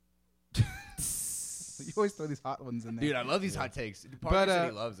 You always throw these hot ones in there, Dude, I love these hot takes. Parker But, said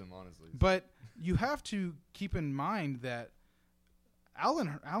he loves him, honestly. But you have to keep in mind that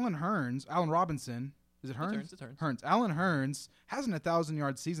Allen Robinson. Is it Hearns? It's Hearns. Hearns. Allen Hearns has an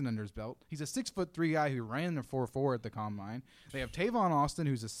 1,000-yard season under his belt. He's a 6'3" guy who ran the 4.4 at the combine. They have Tavon Austin,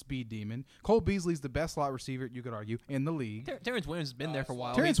 who's a speed demon. Cole Beasley's the best slot receiver, you could argue, in the league. Terrence Williams has been there for a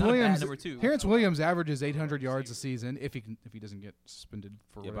while. Terrence He's not a bad Williams, number 2. Terrence Williams averages 800 yards a season if he doesn't get suspended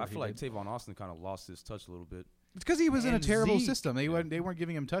for Yeah, whatever but I feel he like did. Tavon Austin kind of lost his touch a little bit. It's because he was in a And terrible Zeke. system. They weren't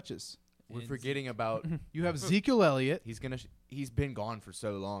giving him touches. We're forgetting about You have Ezekiel Elliott. he's been gone for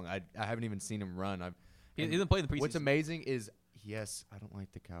so long. I haven't even seen him run. He doesn't play in the preseason. What's amazing is, yes, I don't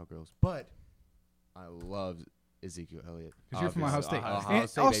like the Cowgirls, but I love Ezekiel Elliott. Because you're from Ohio State. Ohio And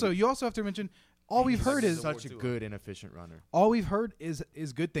State, also, baby. you also have to mention all we've heard He's is such a good and efficient runner. all we've heard is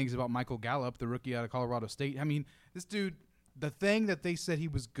good things about Michael Gallup, the rookie out of Colorado State. I mean, this dude, the thing that they said he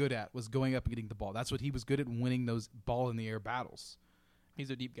was good at was going up and getting the ball. That's what he was good at, winning those ball in the air battles.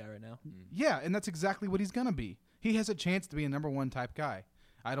 He's a deep guy right now. Yeah, and that's exactly what he's gonna be. He has a chance to be a number 1 type guy.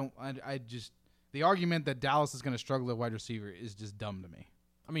 The argument that Dallas is going to struggle at wide receiver is just dumb to me.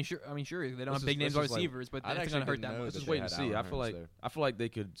 I mean, sure. They don't Let's have big just- names let's wide just, like, receivers, but I that's actually going to hurt didn't that know much. Let's that just they wait and had see. Allen I feel like they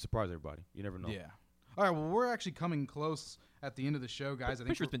could surprise everybody. You never know. Yeah. All right. Well, we're actually coming close at the end of the show, guys. I think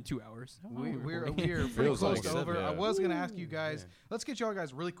Picture's been 2 hours. we're recording. pretty Feels close like to it, over. yeah. I was going to ask you guys. man. Let's get y'all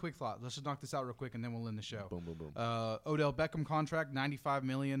guys really quick thought. Let's just knock this out real quick, and then we'll end the show. Boom, boom, boom. Odell Beckham contract, $95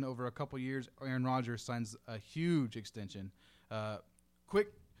 million over a couple years. Aaron Rodgers signs a huge extension.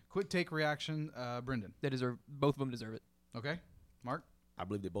 Quick take reaction, Brendan. They deserve. Both of them deserve it. Okay, Mark. I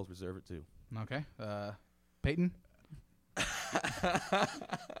believe they both deserve it too. Okay, Peyton.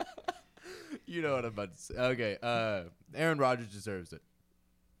 You know what I'm about to say. Okay, Aaron Rodgers deserves it.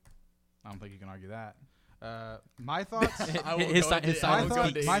 I don't think you can argue that. My thoughts. I won't His go si- into- his I my silence won't go thoughts.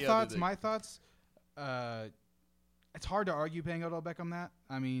 into speaks. My any other thoughts. thing. My thoughts. It's hard to argue paying Odell Beckham that.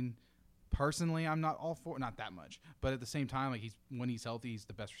 I mean, personally, I'm not all for not that much, but at the same time, like when he's healthy, he's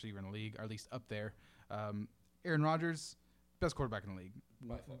the best receiver in the league, or at least up there. Aaron Rodgers, best quarterback in the league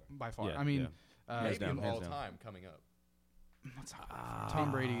by far. Yeah, I mean, Hands Maybe down, of hands all down. time coming up.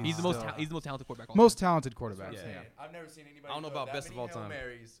 Tom Brady. He's the most. still He's the most talented quarterback. most talented quarterback. Yeah. Yeah. I've never seen anybody. I don't know throw about that best of many all Hail time.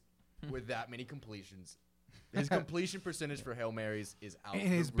 Marys with that many completions. His completion percentage for Hail Marys is out. And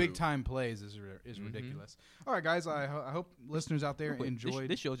his the big roof. time plays is ridiculous. All right, guys. I hope listeners out there Wait, enjoyed.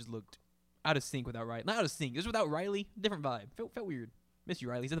 This show just looked out of sync without Riley. Not out of sync. Just without Riley. Different vibe. Felt weird. Miss you,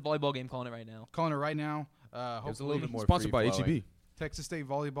 Riley. He's at the volleyball game calling it right now. Calling it right now. It was a Hopefully, little bit more Sponsored by free-flowing. HEB. Texas State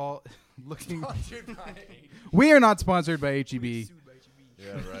volleyball looking. Sponsored by We are not sponsored by HEB.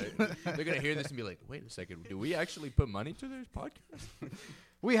 Yeah, right. They're gonna hear this and be like, "Wait a second, do we actually put money to their podcast?"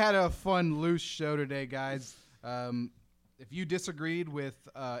 We had a fun, loose show today, guys. If you disagreed with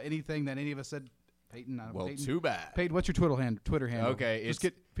anything that any of us said, Peyton, Well, Peyton, too bad. Peyton, what's your Twitter handle? Okay, just it's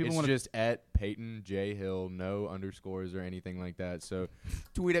get people it's want just at Peyton J Hill, no underscores or anything like that. So,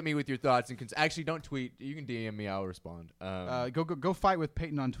 tweet at me with your thoughts and actually don't tweet. You can DM me. I'll respond. go fight with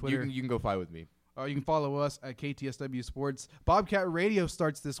Peyton on Twitter. You can go fight with me. You can follow us at KTSW Sports. Bobcat Radio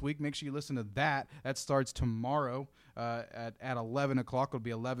starts this week. Make sure you listen to that. That starts tomorrow at 11 o'clock. It'll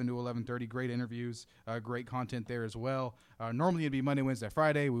be 11 to 11:30. Great interviews, great content there as well. Normally it'd be Monday, Wednesday,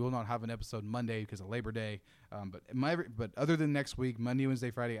 Friday. We will not have an episode Monday because of Labor Day. But other than next week, Monday,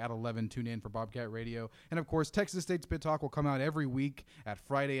 Wednesday, Friday at 11, tune in for Bobcat Radio. And, of course, Texas State Spit Talk will come out every week at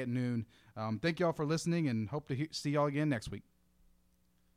Friday at noon. Thank you all for listening and hope to see y'all again next week.